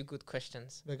two good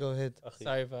questions. Go ahead.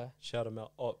 Sorry, bro. Shout him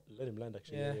out. Oh, let him land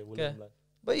actually. Yeah, We'll go. let him land.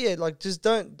 But yeah, like just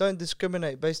don't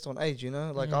discriminate based on age, you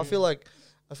know? Like I feel like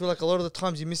a lot of the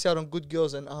times you miss out on good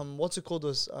girls and what's it called,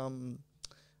 was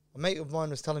a mate of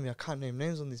mine was telling me, I can't name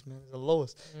names on this, man, it's the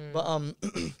lowest. But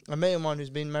a mate of mine who's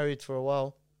been married for a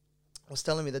while was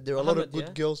telling me that there are a lot of Mohammed,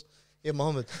 good girls. Yeah,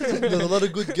 Mohammed. There's a lot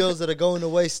of good girls that are going to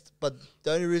waste, but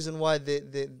the only reason why they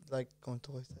like going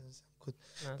to waste, that doesn't sound good.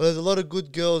 No. But there's a lot of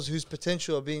good girls whose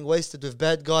potential are being wasted with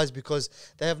bad guys because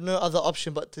they have no other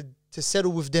option but to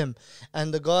settle with them.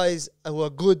 And the guys who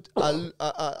are good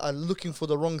are looking for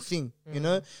the wrong thing, you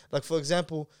know? Like, for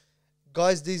example,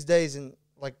 guys these days, and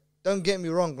like, don't get me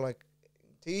wrong, like,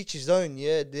 to each his own,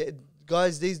 yeah?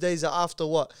 Guys these days are after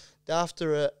what? They're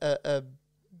after a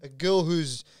girl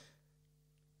who's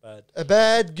Bad. a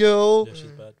bad girl, Yeah,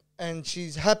 she's bad. and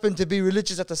she's happened to be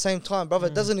religious at the same time, brother.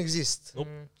 It doesn't exist. Nope.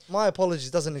 My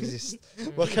apologies, doesn't exist.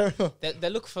 But carry on. They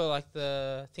look for like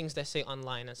the things they see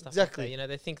online and stuff Exactly. like that. You know,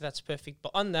 they think that's perfect.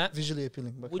 But on that, Visually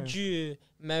appealing. But would you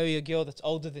marry a girl that's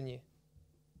older than you?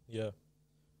 Yeah.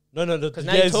 No. 'Cause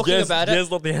now you're talking about it. Yes,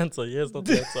 not the answer. Yes, not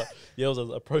the answer. Yeah, it was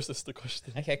a process the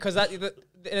question. Okay, because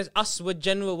us,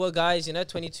 we're guys, you know,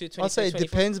 22, 23, I'd say it 24.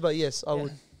 depends, but yes, I Yeah.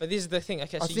 would. But this is the thing.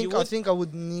 Okay, so I you think would, I think I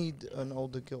would need an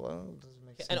older girl. I don't know, it doesn't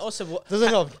make sense. and also what? Doesn't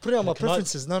know. Put it on my Can I-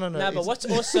 preferences. No. Nah, but it's- what's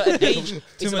also an age? Too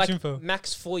Is it much like info.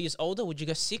 max 4 years older? Would you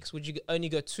go 6? Would you only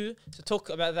go 2? So talk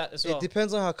about that as well. It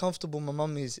depends on how comfortable my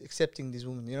mum is accepting this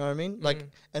woman. You know what I mean? Like,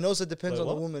 and also depends Wait, on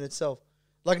the what? woman itself.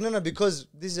 Like, no, because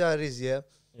this is how it is. Yeah,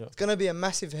 Yeah. it's gonna be a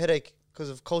massive headache because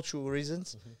of cultural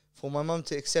reasons Mm-hmm. for my mum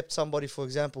to accept somebody, for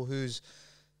example, who's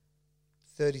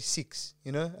 36.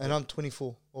 You know, and I'm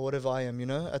 24 or whatever I am. You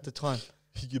know, at the time.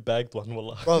 You bagged one,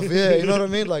 wallah. Bro, yeah, you know what I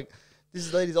mean? Like,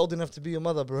 this lady's old enough to be your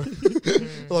mother, bro.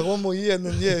 Like, one more year and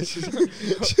then, yeah. She's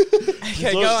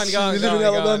Okay, go on. we live in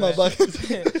Alabama, but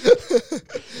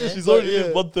She's So, already yeah.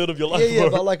 in 1/3 of your life, yeah, bro.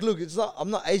 but like, look, it's not. I'm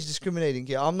not age discriminating.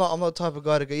 Yeah, I'm not the type of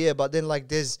guy to go. Yeah, but then like,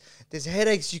 there's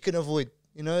headaches you can avoid.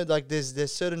 You know, like there's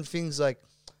certain things like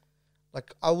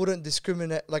I wouldn't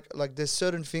discriminate. Like there's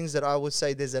certain things that I would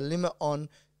say there's a limit on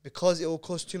because it will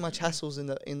cause too much hassles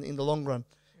in the long run.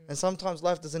 And sometimes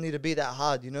life doesn't need to be that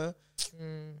hard. You know.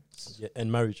 Yeah,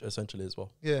 and marriage essentially as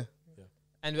well. Yeah.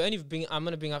 And I'm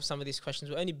going to bring up some of these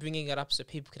questions. We're only bringing it up so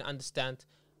people can understand.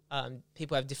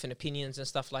 People have different opinions and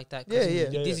stuff like that. 'Cause Yeah.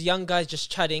 These young guys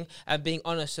just chatting and being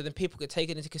honest, so then people could take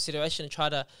it into consideration and try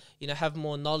to, have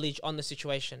more knowledge on the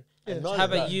situation. Yeah. And So not how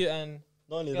only about that- you and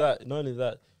Not only Yeah.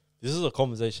 that, this is a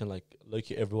conversation like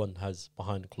Loki everyone has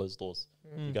behind closed doors.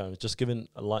 You know, just giving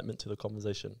enlightenment to the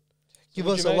conversation. Give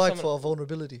would us you a marry like someone- for our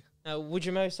vulnerability. would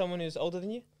you marry someone who's older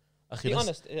than you? Akhi, Be let's-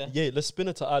 honest. Yeah. Yeah, let's spin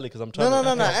it to Ali because I'm trying No.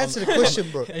 to... Answer the question,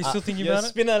 bro. Are you still thinking You're about it?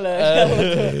 spinner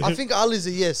alert. I think Ali's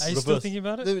a yes. Are you still Reverse. thinking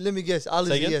about it? Let me guess. Ali's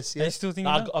Say a again? yes. Are you Yes. still thinking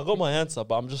Nah, about it? I got my answer,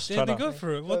 but I'm just Yeah, trying then to... go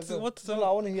for it. What's No, the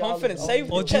I want to hear Confident, Ali.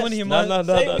 save Or do you want to hear No, mine?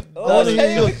 no. Say- I Oh, want to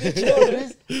say hear it. you know what it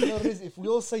is? You know what it is? If we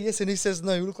all say yes and he says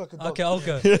no, you look like a dog. Okay, I'll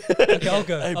go. Okay, I'll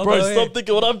go. Hey, I'll bro, go stop ahead.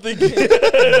 thinking what I'm thinking.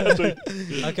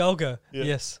 Okay, I'll go. Yeah.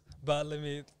 Yes, but let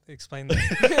me explain that.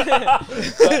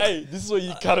 Hey, this is where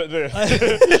you cut it there.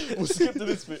 We'll skip to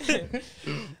this bit.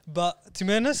 But to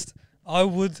be honest, I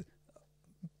would.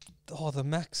 Oh, the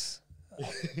max.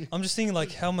 I'm just thinking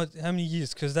like how many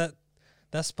years? Because that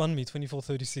spun me 24,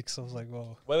 36. I was like,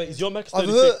 wow. Wait, is your max I've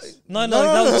 36? heard. No, No,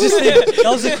 that was just it. That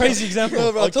was a crazy example.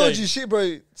 No, bro, I told Okay. you shit, bro.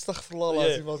 Astaghfirullah,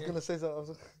 Yeah. Lazim. I was gonna say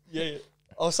something. Yeah.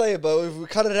 I'll say it, but if we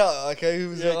cut it out, okay? It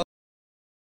was, Yeah.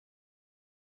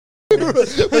 we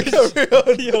carry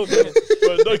on. Yo,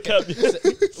 bro, no cap.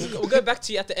 We'll go back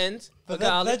to you at the end. But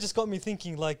Okay, that just got me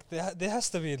thinking like there has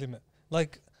to be a limit.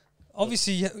 Like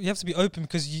obviously you have to be open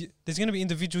because there's going to be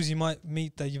individuals you might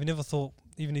meet that you've never thought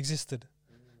even existed.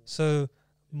 So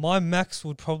my max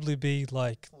would probably be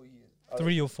like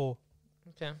 3 or 4.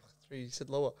 Okay. 3, you said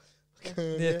lower.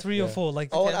 Yeah, 3 or Yeah. 4.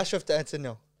 Like I want Okay. Ashraf to answer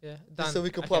now. Yeah. Just Done. so we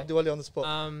can Okay. put up Diwali on the spot.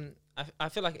 I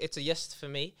feel like it's a yes for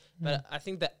me, but I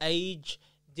think the age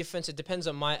difference, it depends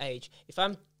on my age. If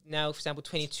I'm now, for example,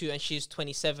 22 and she's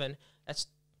 27, that's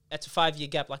it's a 5-year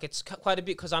gap. Like it's quite a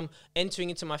bit because I'm entering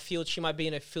into my field. She might be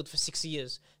in a field for 6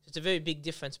 years. So it's a very big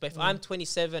difference. But if I'm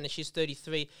 27 and she's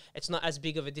 33, it's not as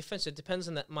big of a difference. It depends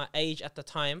on my age at the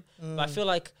time. But I feel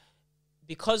like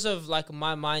because of like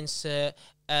my mindset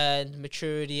and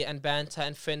maturity and banter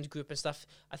and friend group and stuff,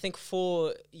 I think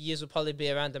 4 years will probably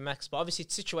be around the max. But obviously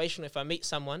it's situational. If I meet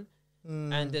someone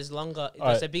and there's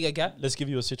a bigger gap. Let's give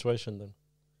you a situation then.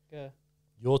 Yeah.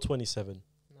 You're 27.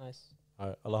 Nice. All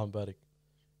right, Allah Barik.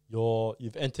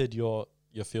 You've entered your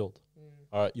field.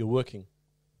 All right, you're working.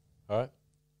 All right.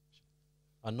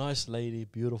 A nice lady,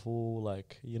 beautiful,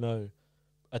 like, you know,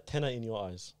 a tenner in your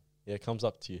eyes. Yeah, comes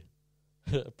up to you.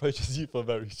 Approaches you for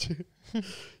marriage.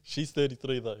 She's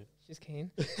 33 though. She's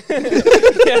keen.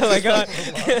 Yeah, oh my God.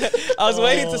 I was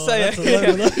waiting to say it.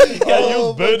 Yeah,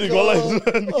 you're burning all over.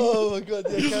 Oh my God,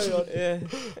 yeah, carry on. Yeah.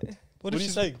 What are you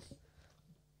saying?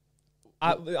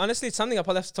 Honestly, it's something I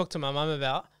probably have to talk to my mum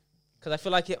about because I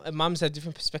feel like mums have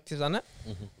different perspectives on it.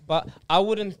 But I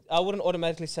wouldn't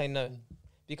automatically say no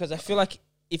because I feel like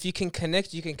if you can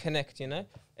connect, you can connect, you know?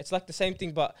 It's like the same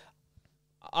thing, but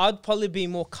I'd probably be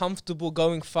more comfortable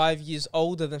going 5 years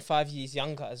older than 5 years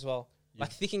younger as well. Yeah.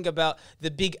 Like thinking about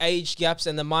the big age gaps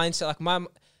and the mindset. Like my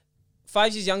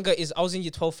 5 years younger is I was in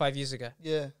year 12 5 years ago.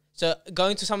 Yeah. So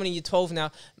going to someone in year 12 now,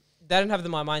 they don't have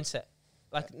my mindset.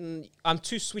 Like I'm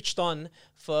too switched on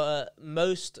for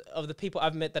most of the people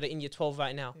I've met that are in year 12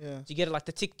 right now. Yeah. Do you get it? Like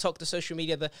the TikTok, the social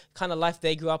media, the kind of life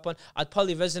they grew up on. I'd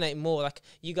probably resonate more. Like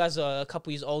you guys are a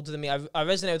couple years older than me. I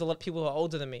resonate with a lot of people who are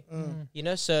older than me. You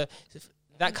know, so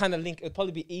that kind of link, it'd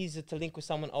probably be easier to link with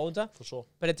someone older. For sure.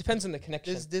 But it depends on the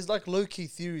connection. There's like low-key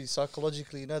theories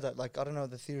psychologically, you know that, like, I don't know,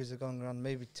 the theories are going around,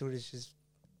 maybe Turish is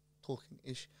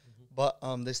talking-ish, but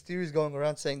there's theories going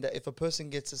around saying that if a person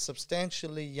gets a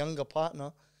substantially younger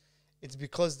partner, it's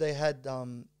because they had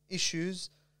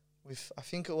issues with, I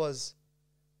think it was,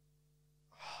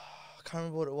 I can't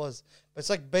remember what it was, but it's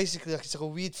like basically like it's like a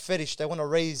weird fetish. They want to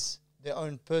raise their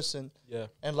own person. Yeah.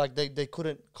 And like they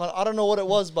couldn't, I don't know what it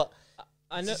was, but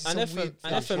I know for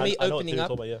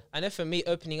me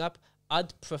opening up,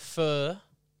 I'd prefer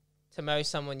to marry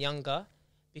someone younger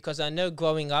because I know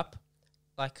growing up,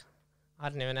 like, I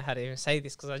don't even know how to even say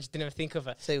this because I just didn't even think of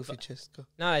it. Say it with your chest. Go.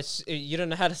 No, you don't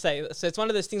know how to say it. So it's one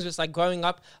of those things where it's like growing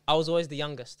up, I was always the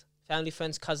youngest. Family,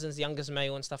 friends, cousins, youngest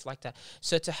male and stuff like that.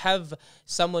 So to have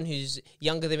someone who's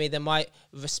younger than me that might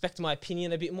respect my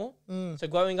opinion a bit more. So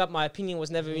growing up, my opinion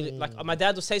was never really, like, my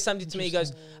dad would say something to me, he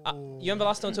goes, you remember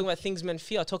last time talking about things men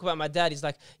fear? I talk about my dad, he's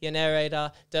like, you're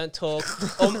narrator, don't talk.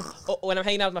 or when I'm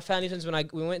hanging out with my family friends, we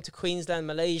went to Queensland,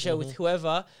 Malaysia, with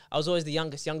whoever, I was always the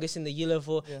youngest in the year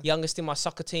level, youngest in my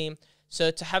soccer team. So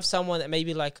to have someone that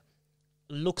maybe like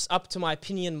looks up to my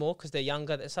opinion more because they're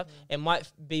younger and stuff, it might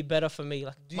be better for me.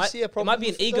 Like, do you see a problem? It might be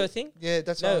an ego thing. Yeah,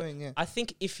 that's what I mean. Yeah, I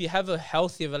think if you have a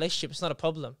healthier relationship, it's not a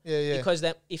problem. Yeah. Because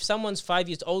if someone's 5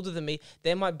 years older than me,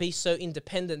 they might be so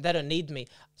independent they don't need me.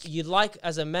 You like,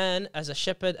 as a man, as a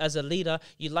shepherd, as a leader,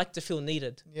 you like to feel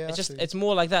needed. Yeah, it's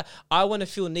more like that. I want to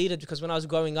feel needed because when I was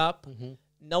growing up,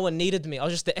 no one needed me. I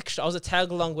was just the extra. I was a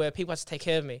tag along where people had to take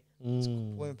care of me. That's a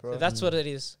good point, bro. So that's what it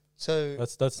is. So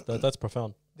that's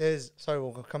profound.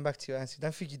 We'll come back to your answer.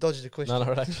 Don't think you dodged the question.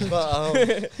 No, right. But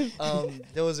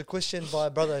there was a question by a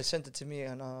brother who sent it to me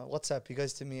on WhatsApp. He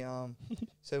goes to me,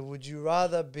 so would you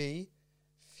rather be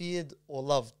feared or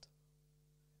loved?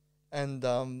 And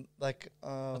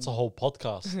that's a whole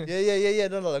podcast. Yeah.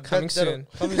 No. Like coming soon.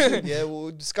 Coming soon. Yeah,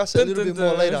 we'll discuss it a little bit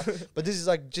more later. But this is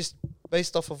like just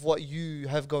based off of what you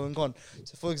have going on.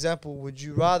 So, for example, would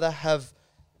you rather have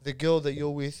the girl that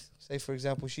you're with, say for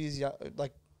example,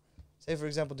 the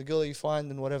girl that you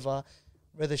find and whatever,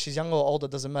 whether she's younger or older,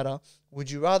 doesn't matter. Would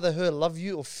you rather her love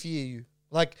you or fear you?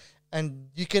 Like, and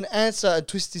you can answer and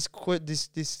twist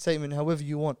this statement however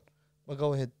you want. But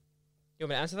go ahead. You want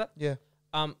me to answer that? Yeah.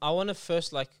 I want to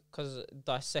first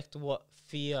dissect what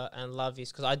fear and love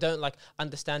is because I don't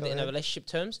understand it in a relationship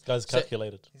terms. Guys,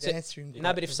 calculated.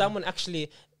 But if someone actually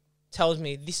tells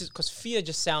me this is because fear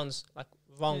just sounds like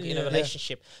wrong in a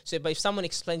relationship. So, but if someone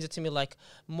explains it to me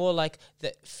more like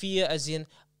the fear as in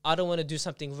I don't want to do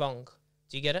something wrong.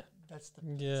 Do you get it?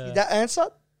 See that answer?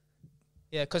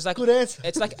 Yeah, because good answer.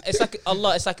 It's like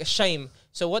Allah. It's like a shame.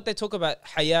 So what they talk about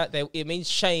haya, it means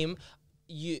shame.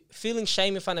 You feeling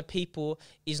shame in front of people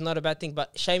is not a bad thing,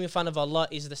 but shame in front of Allah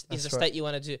is the state you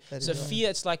want to do. So fear,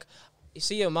 it's like, you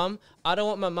see your mum. I don't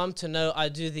want my mum to know I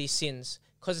do these sins.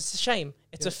 Because it's a shame.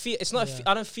 It's a fear. It's not.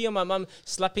 I don't fear my mum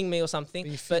slapping me or something.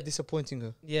 But you fear disappointing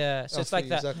her. Yeah. So it's like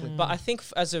that. Exactly. But I think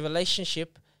as a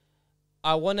relationship,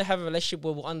 I want to have a relationship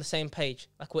where we're on the same page,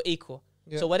 like we're equal.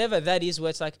 Yeah. So whatever that is, where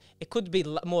it's like it could be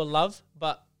more love,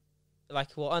 but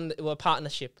like we're a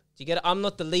partnership. Do you get it? I'm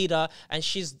not the leader and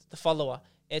she's the follower.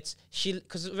 It's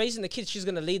because raising the kids, she's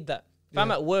gonna lead that. If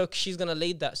I'm at work, she's gonna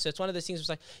lead that. So it's one of those things where it's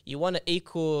like you want an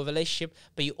equal relationship,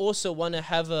 but you also want to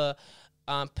have a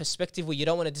perspective where you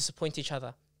don't want to disappoint each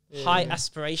other. High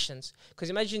aspirations. Because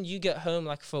imagine you get home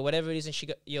like for whatever it is,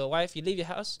 and your wife, you leave your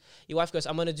house, your wife goes,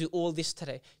 I'm gonna do all this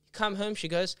today. You come home, she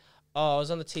goes, oh, I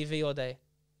was on the TV all day.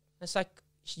 It's like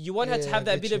you want her to have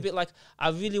that bit like, I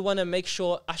really want to make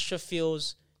sure Ashraf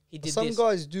feels he did Some this.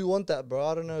 guys do want that, bro.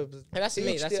 I don't know. And that's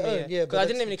me. That's their own, me. yeah, Because I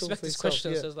didn't even expect this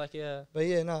question. Yeah. So it's like, But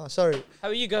yeah, no, sorry. How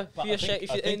about you go? But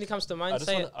If anything comes to mind,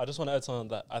 say it. I just want to add something on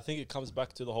that. I think it comes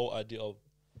back to the whole idea of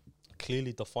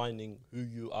clearly defining who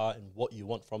you are and what you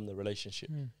want from the relationship.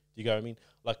 You get what I mean?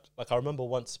 Like I remember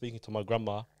once speaking to my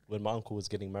grandma when my uncle was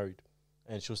getting married,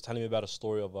 and she was telling me about a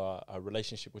story of a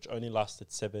relationship which only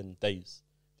lasted 7 days.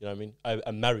 You know what I mean?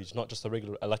 A marriage, not just a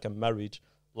regular, like a marriage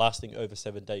lasting over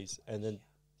 7 days. And then,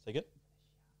 say again?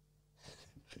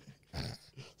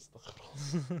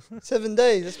 7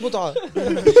 days, that's mut'ah.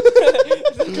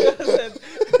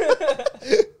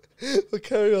 But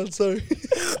carry on, sorry.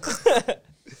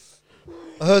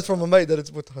 I heard from a mate that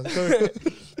it's mut'ah. Sorry.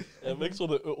 Yeah, make sure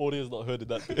the audience not heard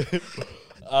that bit.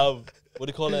 What do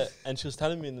you call it? And she was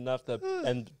telling me in the NAF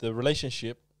and the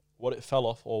relationship, what it fell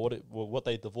off, or what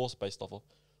they divorced based off of,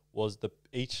 was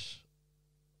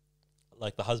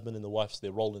like the husband and the wife's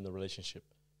their role in the relationship.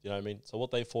 You know what I mean? So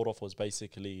what they fought off was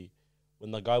basically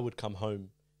when the guy would come home,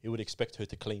 he would expect her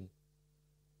to clean.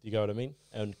 Do you get what I mean?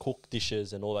 And cook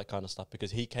dishes and all that kind of stuff,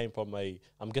 because he came from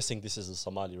I'm guessing this is a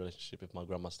Somali relationship, if my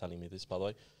grandma's telling me this, by the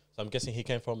way. So I'm guessing he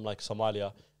came from like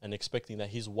Somalia and expecting that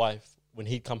his wife, when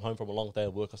he'd come home from a long day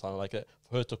of work or something like that,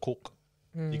 for her to cook.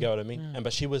 You get what I mean?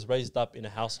 But she was raised up in a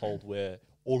household where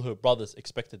all her brothers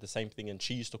expected the same thing, and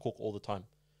she used to cook all the time.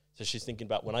 So she's thinking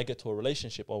about, when I get to a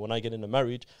relationship or when I get in a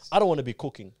marriage, I don't want to be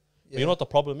cooking. But you know what the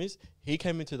problem is? He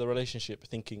came into the relationship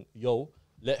thinking, yo,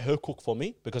 let her cook for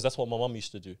me, because that's what my mum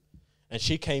used to do. And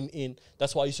she came in,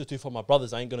 that's what I used to do for my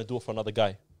brothers. I ain't going to do it for another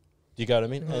guy. Do you get what I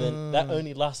mean? And then that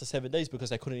only lasted 7 days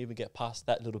because they couldn't even get past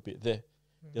that little bit there.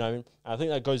 You know what I mean? And I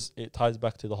think it ties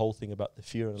back to the whole thing about the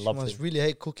fear and love thing. She must really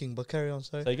hate cooking, but carry on,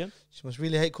 sorry. Say again? She must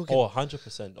really hate cooking. Oh,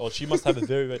 100%. Or she must have a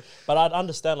very, very... But I'd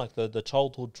understand like the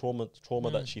childhood trauma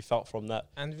that she felt from that.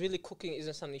 And really, cooking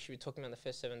isn't something you should be talking about in the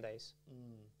first 7 days.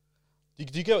 Do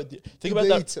you get... Think Uber about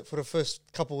that... eats it for the first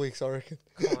couple of weeks, I reckon.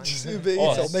 Come on. Just Uber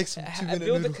Oh, eats it. I'll make some 2-minute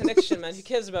Build a noodles. connection, man. Who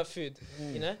cares about food?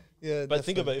 You know? Yeah, But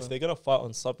think about definitely, if they're going to fight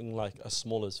on something like as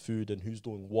small as food and who's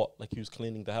doing what, like who's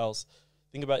cleaning the house.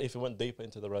 Think about if it went deeper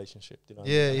into the relationship. You know?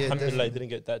 Yeah, yeah, Alhamdulillah, it didn't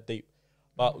get that deep.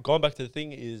 But going back to the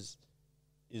thing is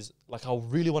like I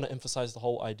really want to emphasize the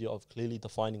whole idea of clearly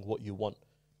defining what you want.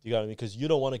 Do you get what I mean? Because you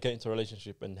don't want to get into a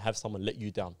relationship and have someone let you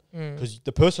down. Because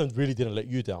the person really didn't let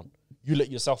you down. You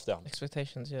let yourself down.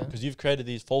 Expectations, yeah. Because you've created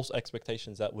these false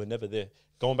expectations that were never there.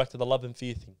 Going back to the love and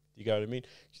fear thing. Do you get what I mean?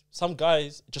 Some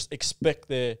guys just expect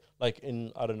their, like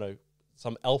in, I don't know,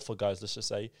 some alpha guys, let's just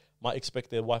say, might expect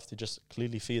their wife to just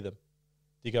clearly fear them.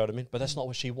 Do you get what I mean? But that's not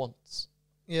what she wants.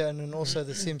 Yeah, and then also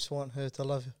the Sims want her to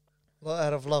love you. Like,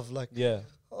 out of love, like, Yeah.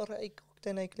 all right, I cooked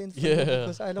and I cleaned for Yeah. you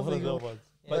because I love One of you. the ones.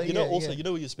 Yeah. But you know, Yeah, also, yeah. you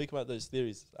know when you speak about those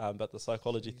theories, about the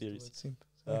psychology theories, Simp.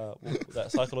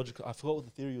 that psychological, I forgot what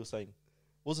the theory you were saying.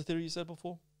 What was the theory you said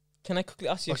before? Can I quickly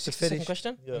ask you a Like the 60-second fetish?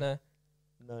 question? Yeah. No.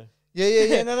 No.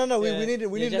 Yeah. No. Yeah. We need Yeah, to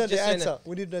know just the saying answer.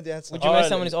 We need to know the answer. Would you Alright, marry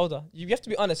someone let who's older? You have to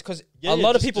be honest, because Yeah, a yeah,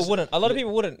 lot of just- people just wouldn't. A lot of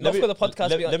people wouldn't. Not for the podcast.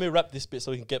 Let me wrap this bit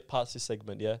so we can get past this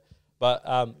segment, yeah? But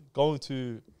going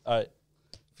to... I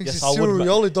think Yes, it's I would ma-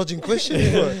 Cyril dodging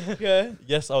questions. bro. yeah.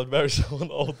 yes, I would marry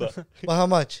someone older. By how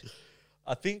much?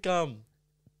 I think,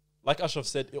 like Ashraf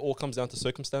said, it all comes down to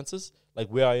circumstances, like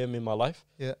where I am in my life.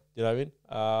 Yeah. You know what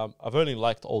I mean? I've only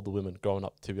liked older women growing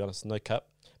up, to be honest, no cap.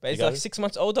 But is You it got like it? 6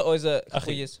 months older or is it a couple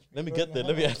Okay. years? Let me get there.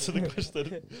 Let me answer the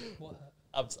question.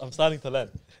 I'm starting to learn.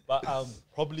 But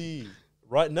probably,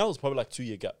 right now, it's probably like 2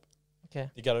 year gap. Okay.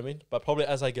 You get what I mean? But probably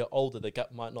as I get older, the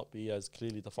gap might not be as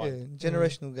clearly Yeah, defined.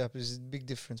 generational gap is a big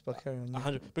difference. But carry on. yeah.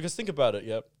 100. Because think about it,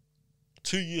 yeah.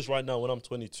 2 years right now when I'm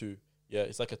 22, yeah,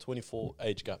 it's like a 24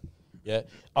 age gap. Yeah,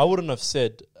 I wouldn't have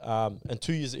said, and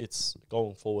 2 years it's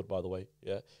going forward, by the way.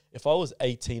 Yeah, if I was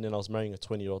 18 and I was marrying a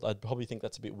 20-year-old, I'd probably think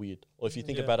that's a bit weird. Or if you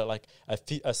think about it, like a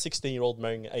 16-year-old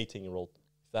marrying an 18-year-old,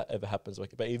 if that ever happens.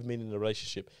 Like, but even being in a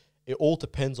relationship, it all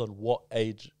depends on what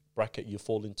age bracket you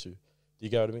fall into. Do you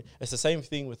get what I mean? It's the same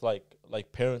thing with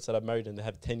like parents that are married and they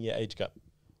have 10-year age gap.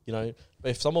 You know,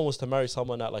 but if someone was to marry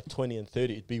someone at like 20 and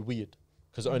 30, it'd be weird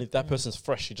because only that person's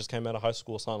fresh. He just came out of high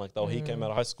school or something like that. Or he came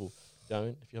out of high school. You know what I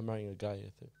mean? If you're marrying a guy,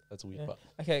 that's weird. Yeah. But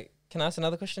Okay, can I ask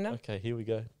another question now? okay, here we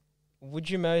go. Would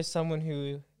you marry someone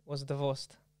who was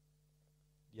divorced?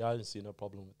 Yeah, I didn't see no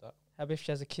problem with that. How about if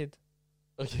she has a kid?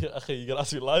 Okay, you gonna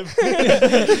ask me live?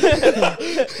 No,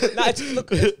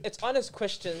 it's honest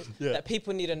questions Yeah. that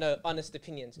people need to know, honest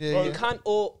opinions. Yeah, You yeah. can't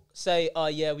all say, oh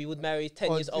yeah, we would marry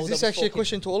 10 years Is older. this with actually a 4 kids.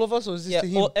 question to all of us, or is this Yeah, to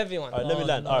him? or everyone. All right, let me Oh,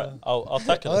 land. no. All right, I'll I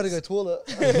tackle gotta go it.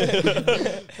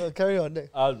 toilet. Carry on, Nick.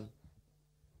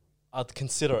 I'd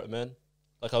consider it, man.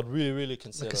 Like I'd really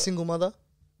consider Like a it. single mother.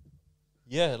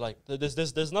 Yeah, like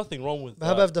there's nothing wrong with But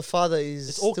how that. about if the father is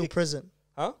It's still okay. present?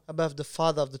 Huh? How about if the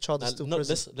father of the child is Nah, still no,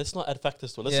 present? let's not add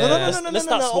factors to it. Let's, Yeah. let's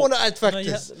start I small. want to add No,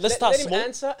 yeah. factors. Let's start let him small.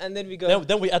 answer and then we go.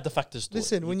 Then we add the factors to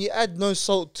Listen, it. when you add no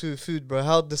salt to food, bro,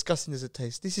 how disgusting does it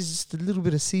taste? This is just a little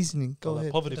bit of seasoning. Go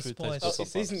ahead. Poverty The food spice. tastes Oh,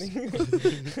 good it's sometimes.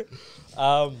 seasoning.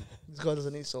 This guy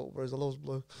doesn't eat salt, bro. He's a lowest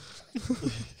blow.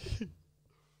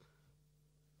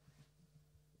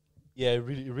 Yeah, it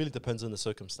really depends on the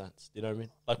circumstance. You know what I mean?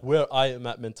 Like where I am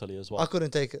at mentally as I well.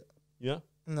 couldn't take it. Yeah.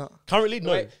 No. Currently,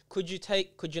 no. Wait, could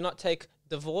you not take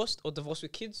divorced or divorced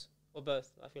with kids or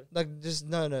both? I feel. Like, just,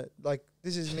 no. Like,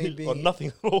 this is me or being... nothing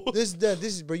at all. This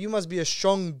is, bro, you must be a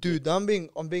strong dude. I'm being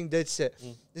dead set.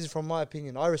 Mm. This is from my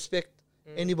opinion. I respect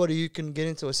anybody who can get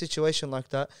into a situation like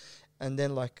that and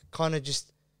then, like, kind of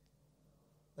just,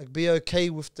 like, be okay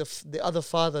with the other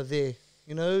father there.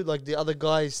 You know, like, the other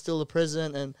guy is still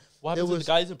present, and What there happens if was-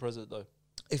 the guy isn't present though?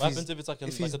 if What he's, happens if it's like, if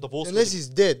like he's a divorce? unless with he's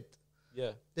dead,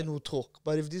 yeah. then we'll talk.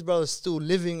 But if this brother's still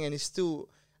living and is still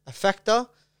a factor,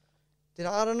 then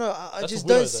I don't know. I That's just a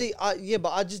widow don't see. But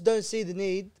I just don't see the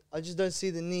need. I just don't see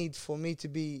the need for me to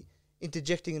be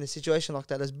interjecting in a situation like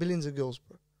that. There's billions of girls,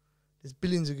 bro. There's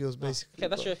billions of girls, basically. Okay,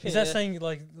 that's bro. your Is opinion. that yeah. saying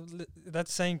like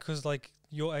that's saying because like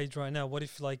your age right now? What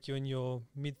if like you're in your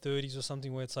mid-30s or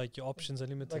something where it's like your options are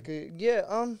limited? Like, yeah.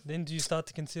 Then do you start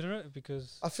to consider it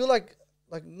because I feel like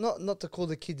not to call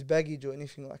the kids baggage or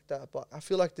anything like that, but I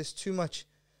feel like there's too much.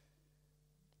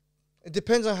 It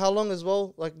depends on how long as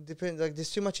well. Like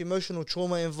there's too much emotional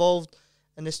trauma involved,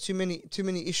 and there's too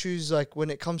many issues like when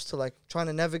it comes to like trying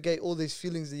to navigate all these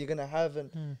feelings that you're gonna have,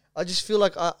 and I just feel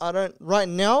like I don't right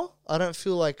now. I don't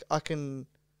feel like I can.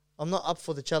 I'm not up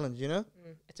for the challenge, you know.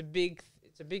 It's a big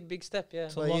step. Yeah.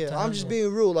 It's a But lot yeah, to I'm just handle.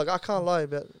 being real. Like I can't lie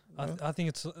about. You know?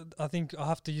 I think I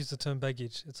have to use the term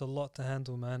baggage. It's a lot to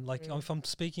handle, man. Like if I'm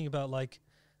speaking about like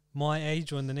my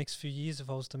age or in the next few years, if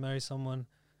I was to marry someone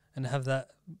and have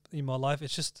that in my life,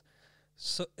 it's just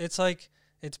so it's like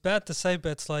it's bad to say, but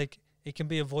it's like it can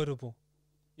be avoidable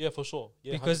Yeah, for sure.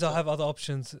 Yeah, because I 100%. have other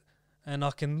options and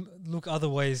I can look other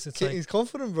ways. It's like He's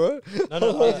confident, bro. No,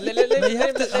 no, you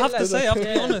have to, I have to say, I have to be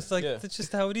Yeah. honest. Like Yeah. that's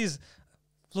just how it is.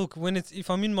 Look, if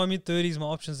I'm in my mid-30s, my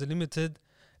options are limited.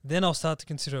 Then I'll start to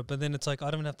consider it. But then it's like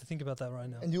I don't even have to think about that right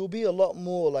now. And you'll be a lot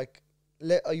more like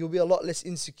you'll be a lot less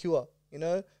insecure, you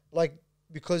know, like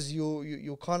because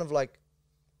you kind of like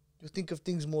you think of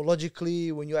things more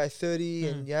logically when you're at 30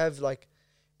 and you have like,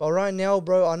 but right now,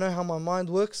 bro, I know how my mind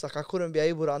works. Like I couldn't be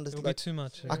able to It'll understand. be Like, too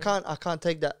much. I can't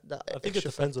take that. I think it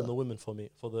depends on the women for me,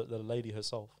 for the lady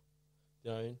herself. You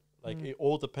know what I mean? Like it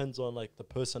all depends on like the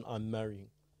person I'm marrying.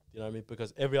 You know what I mean?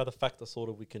 Because every other factor sort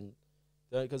of we can,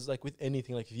 because like with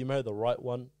anything, like if you marry the right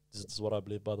one, this is what I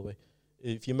believe, by the way.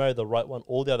 If you marry the right one,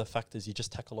 all the other factors you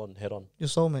just tackle on head on. Your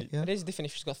soulmate, yeah. It is different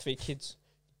if she's got 3 kids.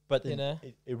 But You then know?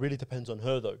 it really depends on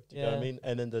her though. Do you know what I Yeah. mean?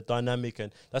 And then the dynamic,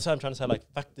 and that's how I'm trying to say like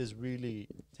factors really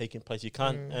taking place. You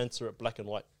can't answer it black and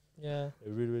white. Yeah.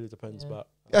 It really depends. Yeah. But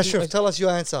Yeah, sure. Tell us your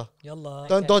answer. Yalla.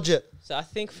 Don't Okay. dodge it. So I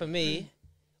think for me,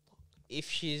 if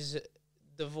she's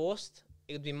divorced,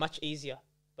 it would be much easier.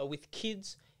 But with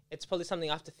kids, it's probably something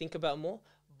I have to think about more.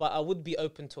 But I would be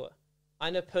open to it. I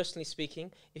know personally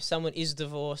speaking, if someone is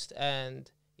divorced and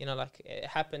you know, like it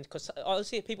happened, because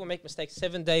honestly, people make mistakes.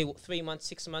 7 days, 3 months,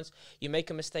 6 months, you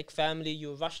make a mistake. Family,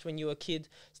 you rushed when you were a kid,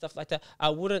 stuff like that. I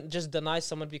wouldn't just deny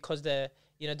someone because they're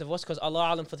divorced, because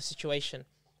Allah alam for the situation.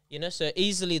 So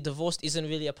easily divorced isn't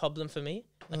really a problem for me.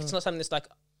 Like it's not something that's like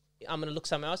I'm gonna look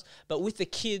somewhere else. But with the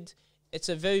kid, it's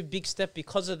a very big step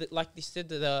because of like they said,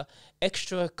 the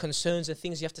extra concerns and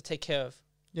things you have to take care of.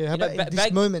 Yeah, how You know, about in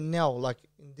this moment now, like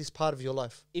in this part of your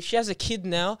life? If she has a kid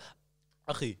now,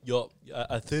 Akhi, you're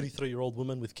a 33-year-old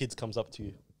woman with kids comes up to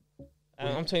you.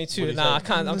 I'm what 22. do you Nah, I say?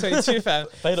 can't. I'm 22, fam.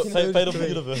 Fate of the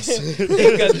universe.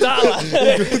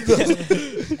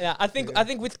 Yeah, I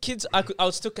think with kids, I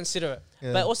would still consider it.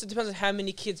 Yeah. But it also depends on how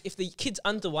many kids. If the kid's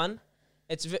under 1,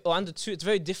 or under 2, it's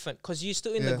very different because you're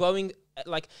still in the growing.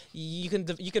 Like you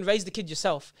can raise the kid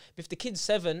yourself. But if the kid's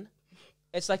 7,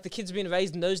 it's like the kid's being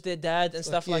raised, knows their dad and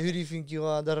stuff like. Who do you think you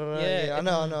are? Da, da, da. Yeah, Yeah, I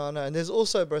know. And there's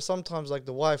also, bro, sometimes like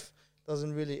the wife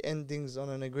doesn't really end things on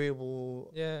an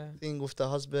agreeable Yeah. thing with the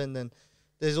husband, and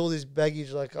there's all this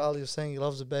baggage. Like Ali was saying, he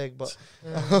loves a bag, but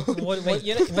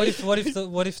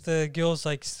What if the girl's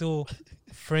like still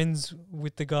friends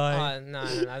with the guy? No.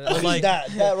 Like that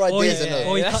right or there he- is a no.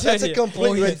 or he That's That's a it.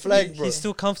 complete red flag, bro. He's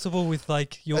still comfortable with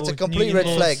like your. That's a new complete red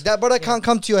in-laws. flag. That brother can't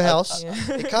come to your house. Yeah.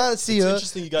 He can't see It's her.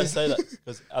 interesting you guys say that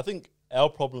because I think our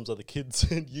problems are the kids,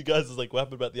 and you guys is like what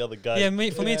happened about the other guy. Yeah,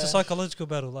 for me it's a Yeah. psychological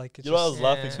battle. Like it's You know, I just, was Yeah.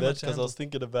 laughing Too there much because I was handle.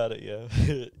 thinking about it.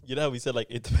 Yeah, you know how we said like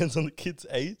it depends on the kid's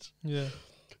age. yeah.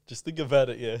 Just think about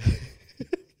it. Yeah.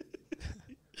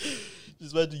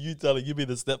 Just imagine you telling you be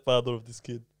the stepfather of this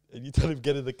kid, and you tell him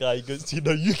get in the car. He goes, you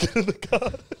get in the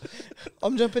car.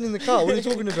 I'm jumping in the car. What are you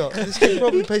talking about? This kid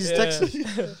probably pays his Yeah.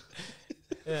 taxes.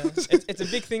 Yeah, it's a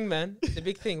big thing, man. It's a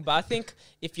big thing. But I think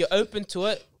if you're open to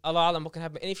it, Allah Alam, what can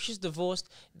happen? And if she's divorced,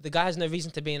 the guy has no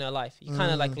reason to be in her life. You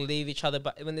kind of like leave each other.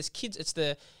 But when there's kids, it's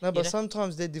the No, but know?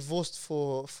 sometimes they're divorced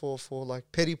for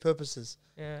like petty purposes.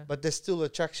 yeah. But there's still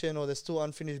attraction or there's still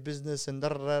unfinished business and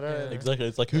Yeah. Exactly.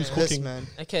 It's like who's Yes, cooking. man.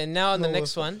 Okay, now on the No,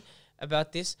 next one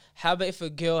about this. How about if a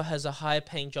girl has a higher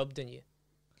paying job than you,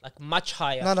 like much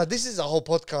higher? No, this is a whole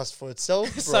podcast for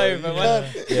itself, bro. Sorry, You but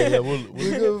can't- Yeah,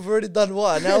 We've already done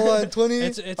what, an hour and 20?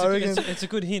 It's I reckon a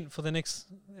good hint for the next.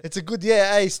 it's a good,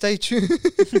 yeah, hey, stay tuned. You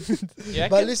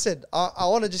But reckon? listen, I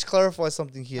want to just clarify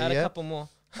something here, Add a yeah? couple more.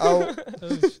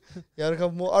 Yeah, a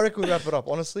couple more. I reckon we wrap it up,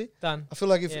 honestly. Done. I feel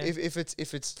like Yeah. if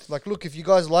it's like, look, if you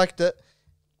guys liked it,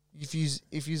 if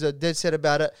you are dead set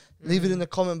about it, leave it in the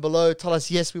comment below. Tell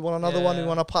us, yes, we want another one. We Yeah.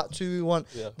 want a part 2. We want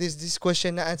Yeah. this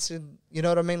question answered. You know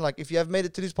what I mean? Like, if you have made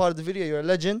it to this part of the video, you're a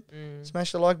legend.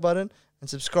 Smash the like button and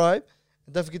subscribe.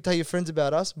 And don't forget to tell your friends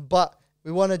about us. But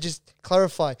we want to just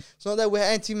clarify. It's not that we're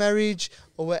anti-marriage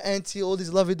or we're anti all this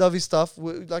lovey-dovey stuff.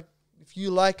 We're like, if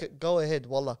you like it, go ahead,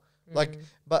 wallah. Like,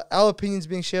 but our opinions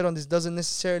being shared on this doesn't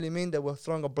necessarily mean that we're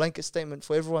throwing a blanket statement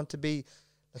for everyone to be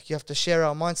like, you have to share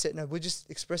our mindset. No, we're just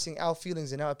expressing our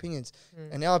feelings and our opinions.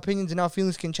 And our opinions and our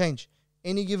feelings can change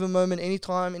any given moment, any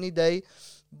time, any day.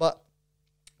 But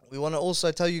we want to also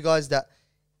tell you guys that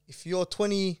if you're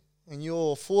 20 and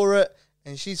you're for it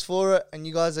and she's for it and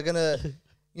you guys are going to,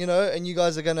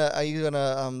 are you going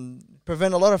to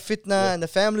prevent a lot of fitna and the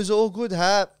families are all good,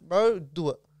 bro,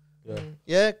 do it. Yeah.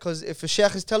 Yeah, because if a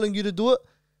sheikh is telling you to do it,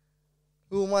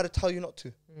 who am I to tell you not to?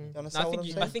 You understand what I'm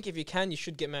I saying? think if you can, you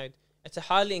should get married. It's a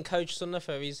highly encouraged sunnah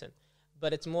for a reason.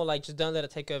 But it's more like just don't let it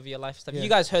take over your life stuff. Yeah. You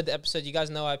guys heard the episode. You guys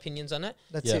know our opinions on it.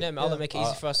 That's Yeah. it. You know, Allah make it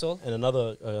easy for us all. And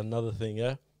another thing,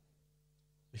 yeah.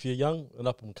 If you're young and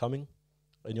up and coming,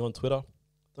 and you're on Twitter,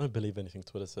 don't believe anything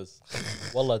Twitter says.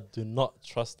 Wallah, do not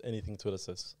trust anything Twitter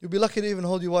says. You'll be lucky to even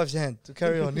hold your wife's hand to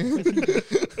carry on. Okay,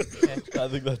 I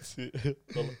think that's it.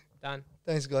 Wallah. done.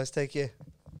 Thanks, guys. Take care.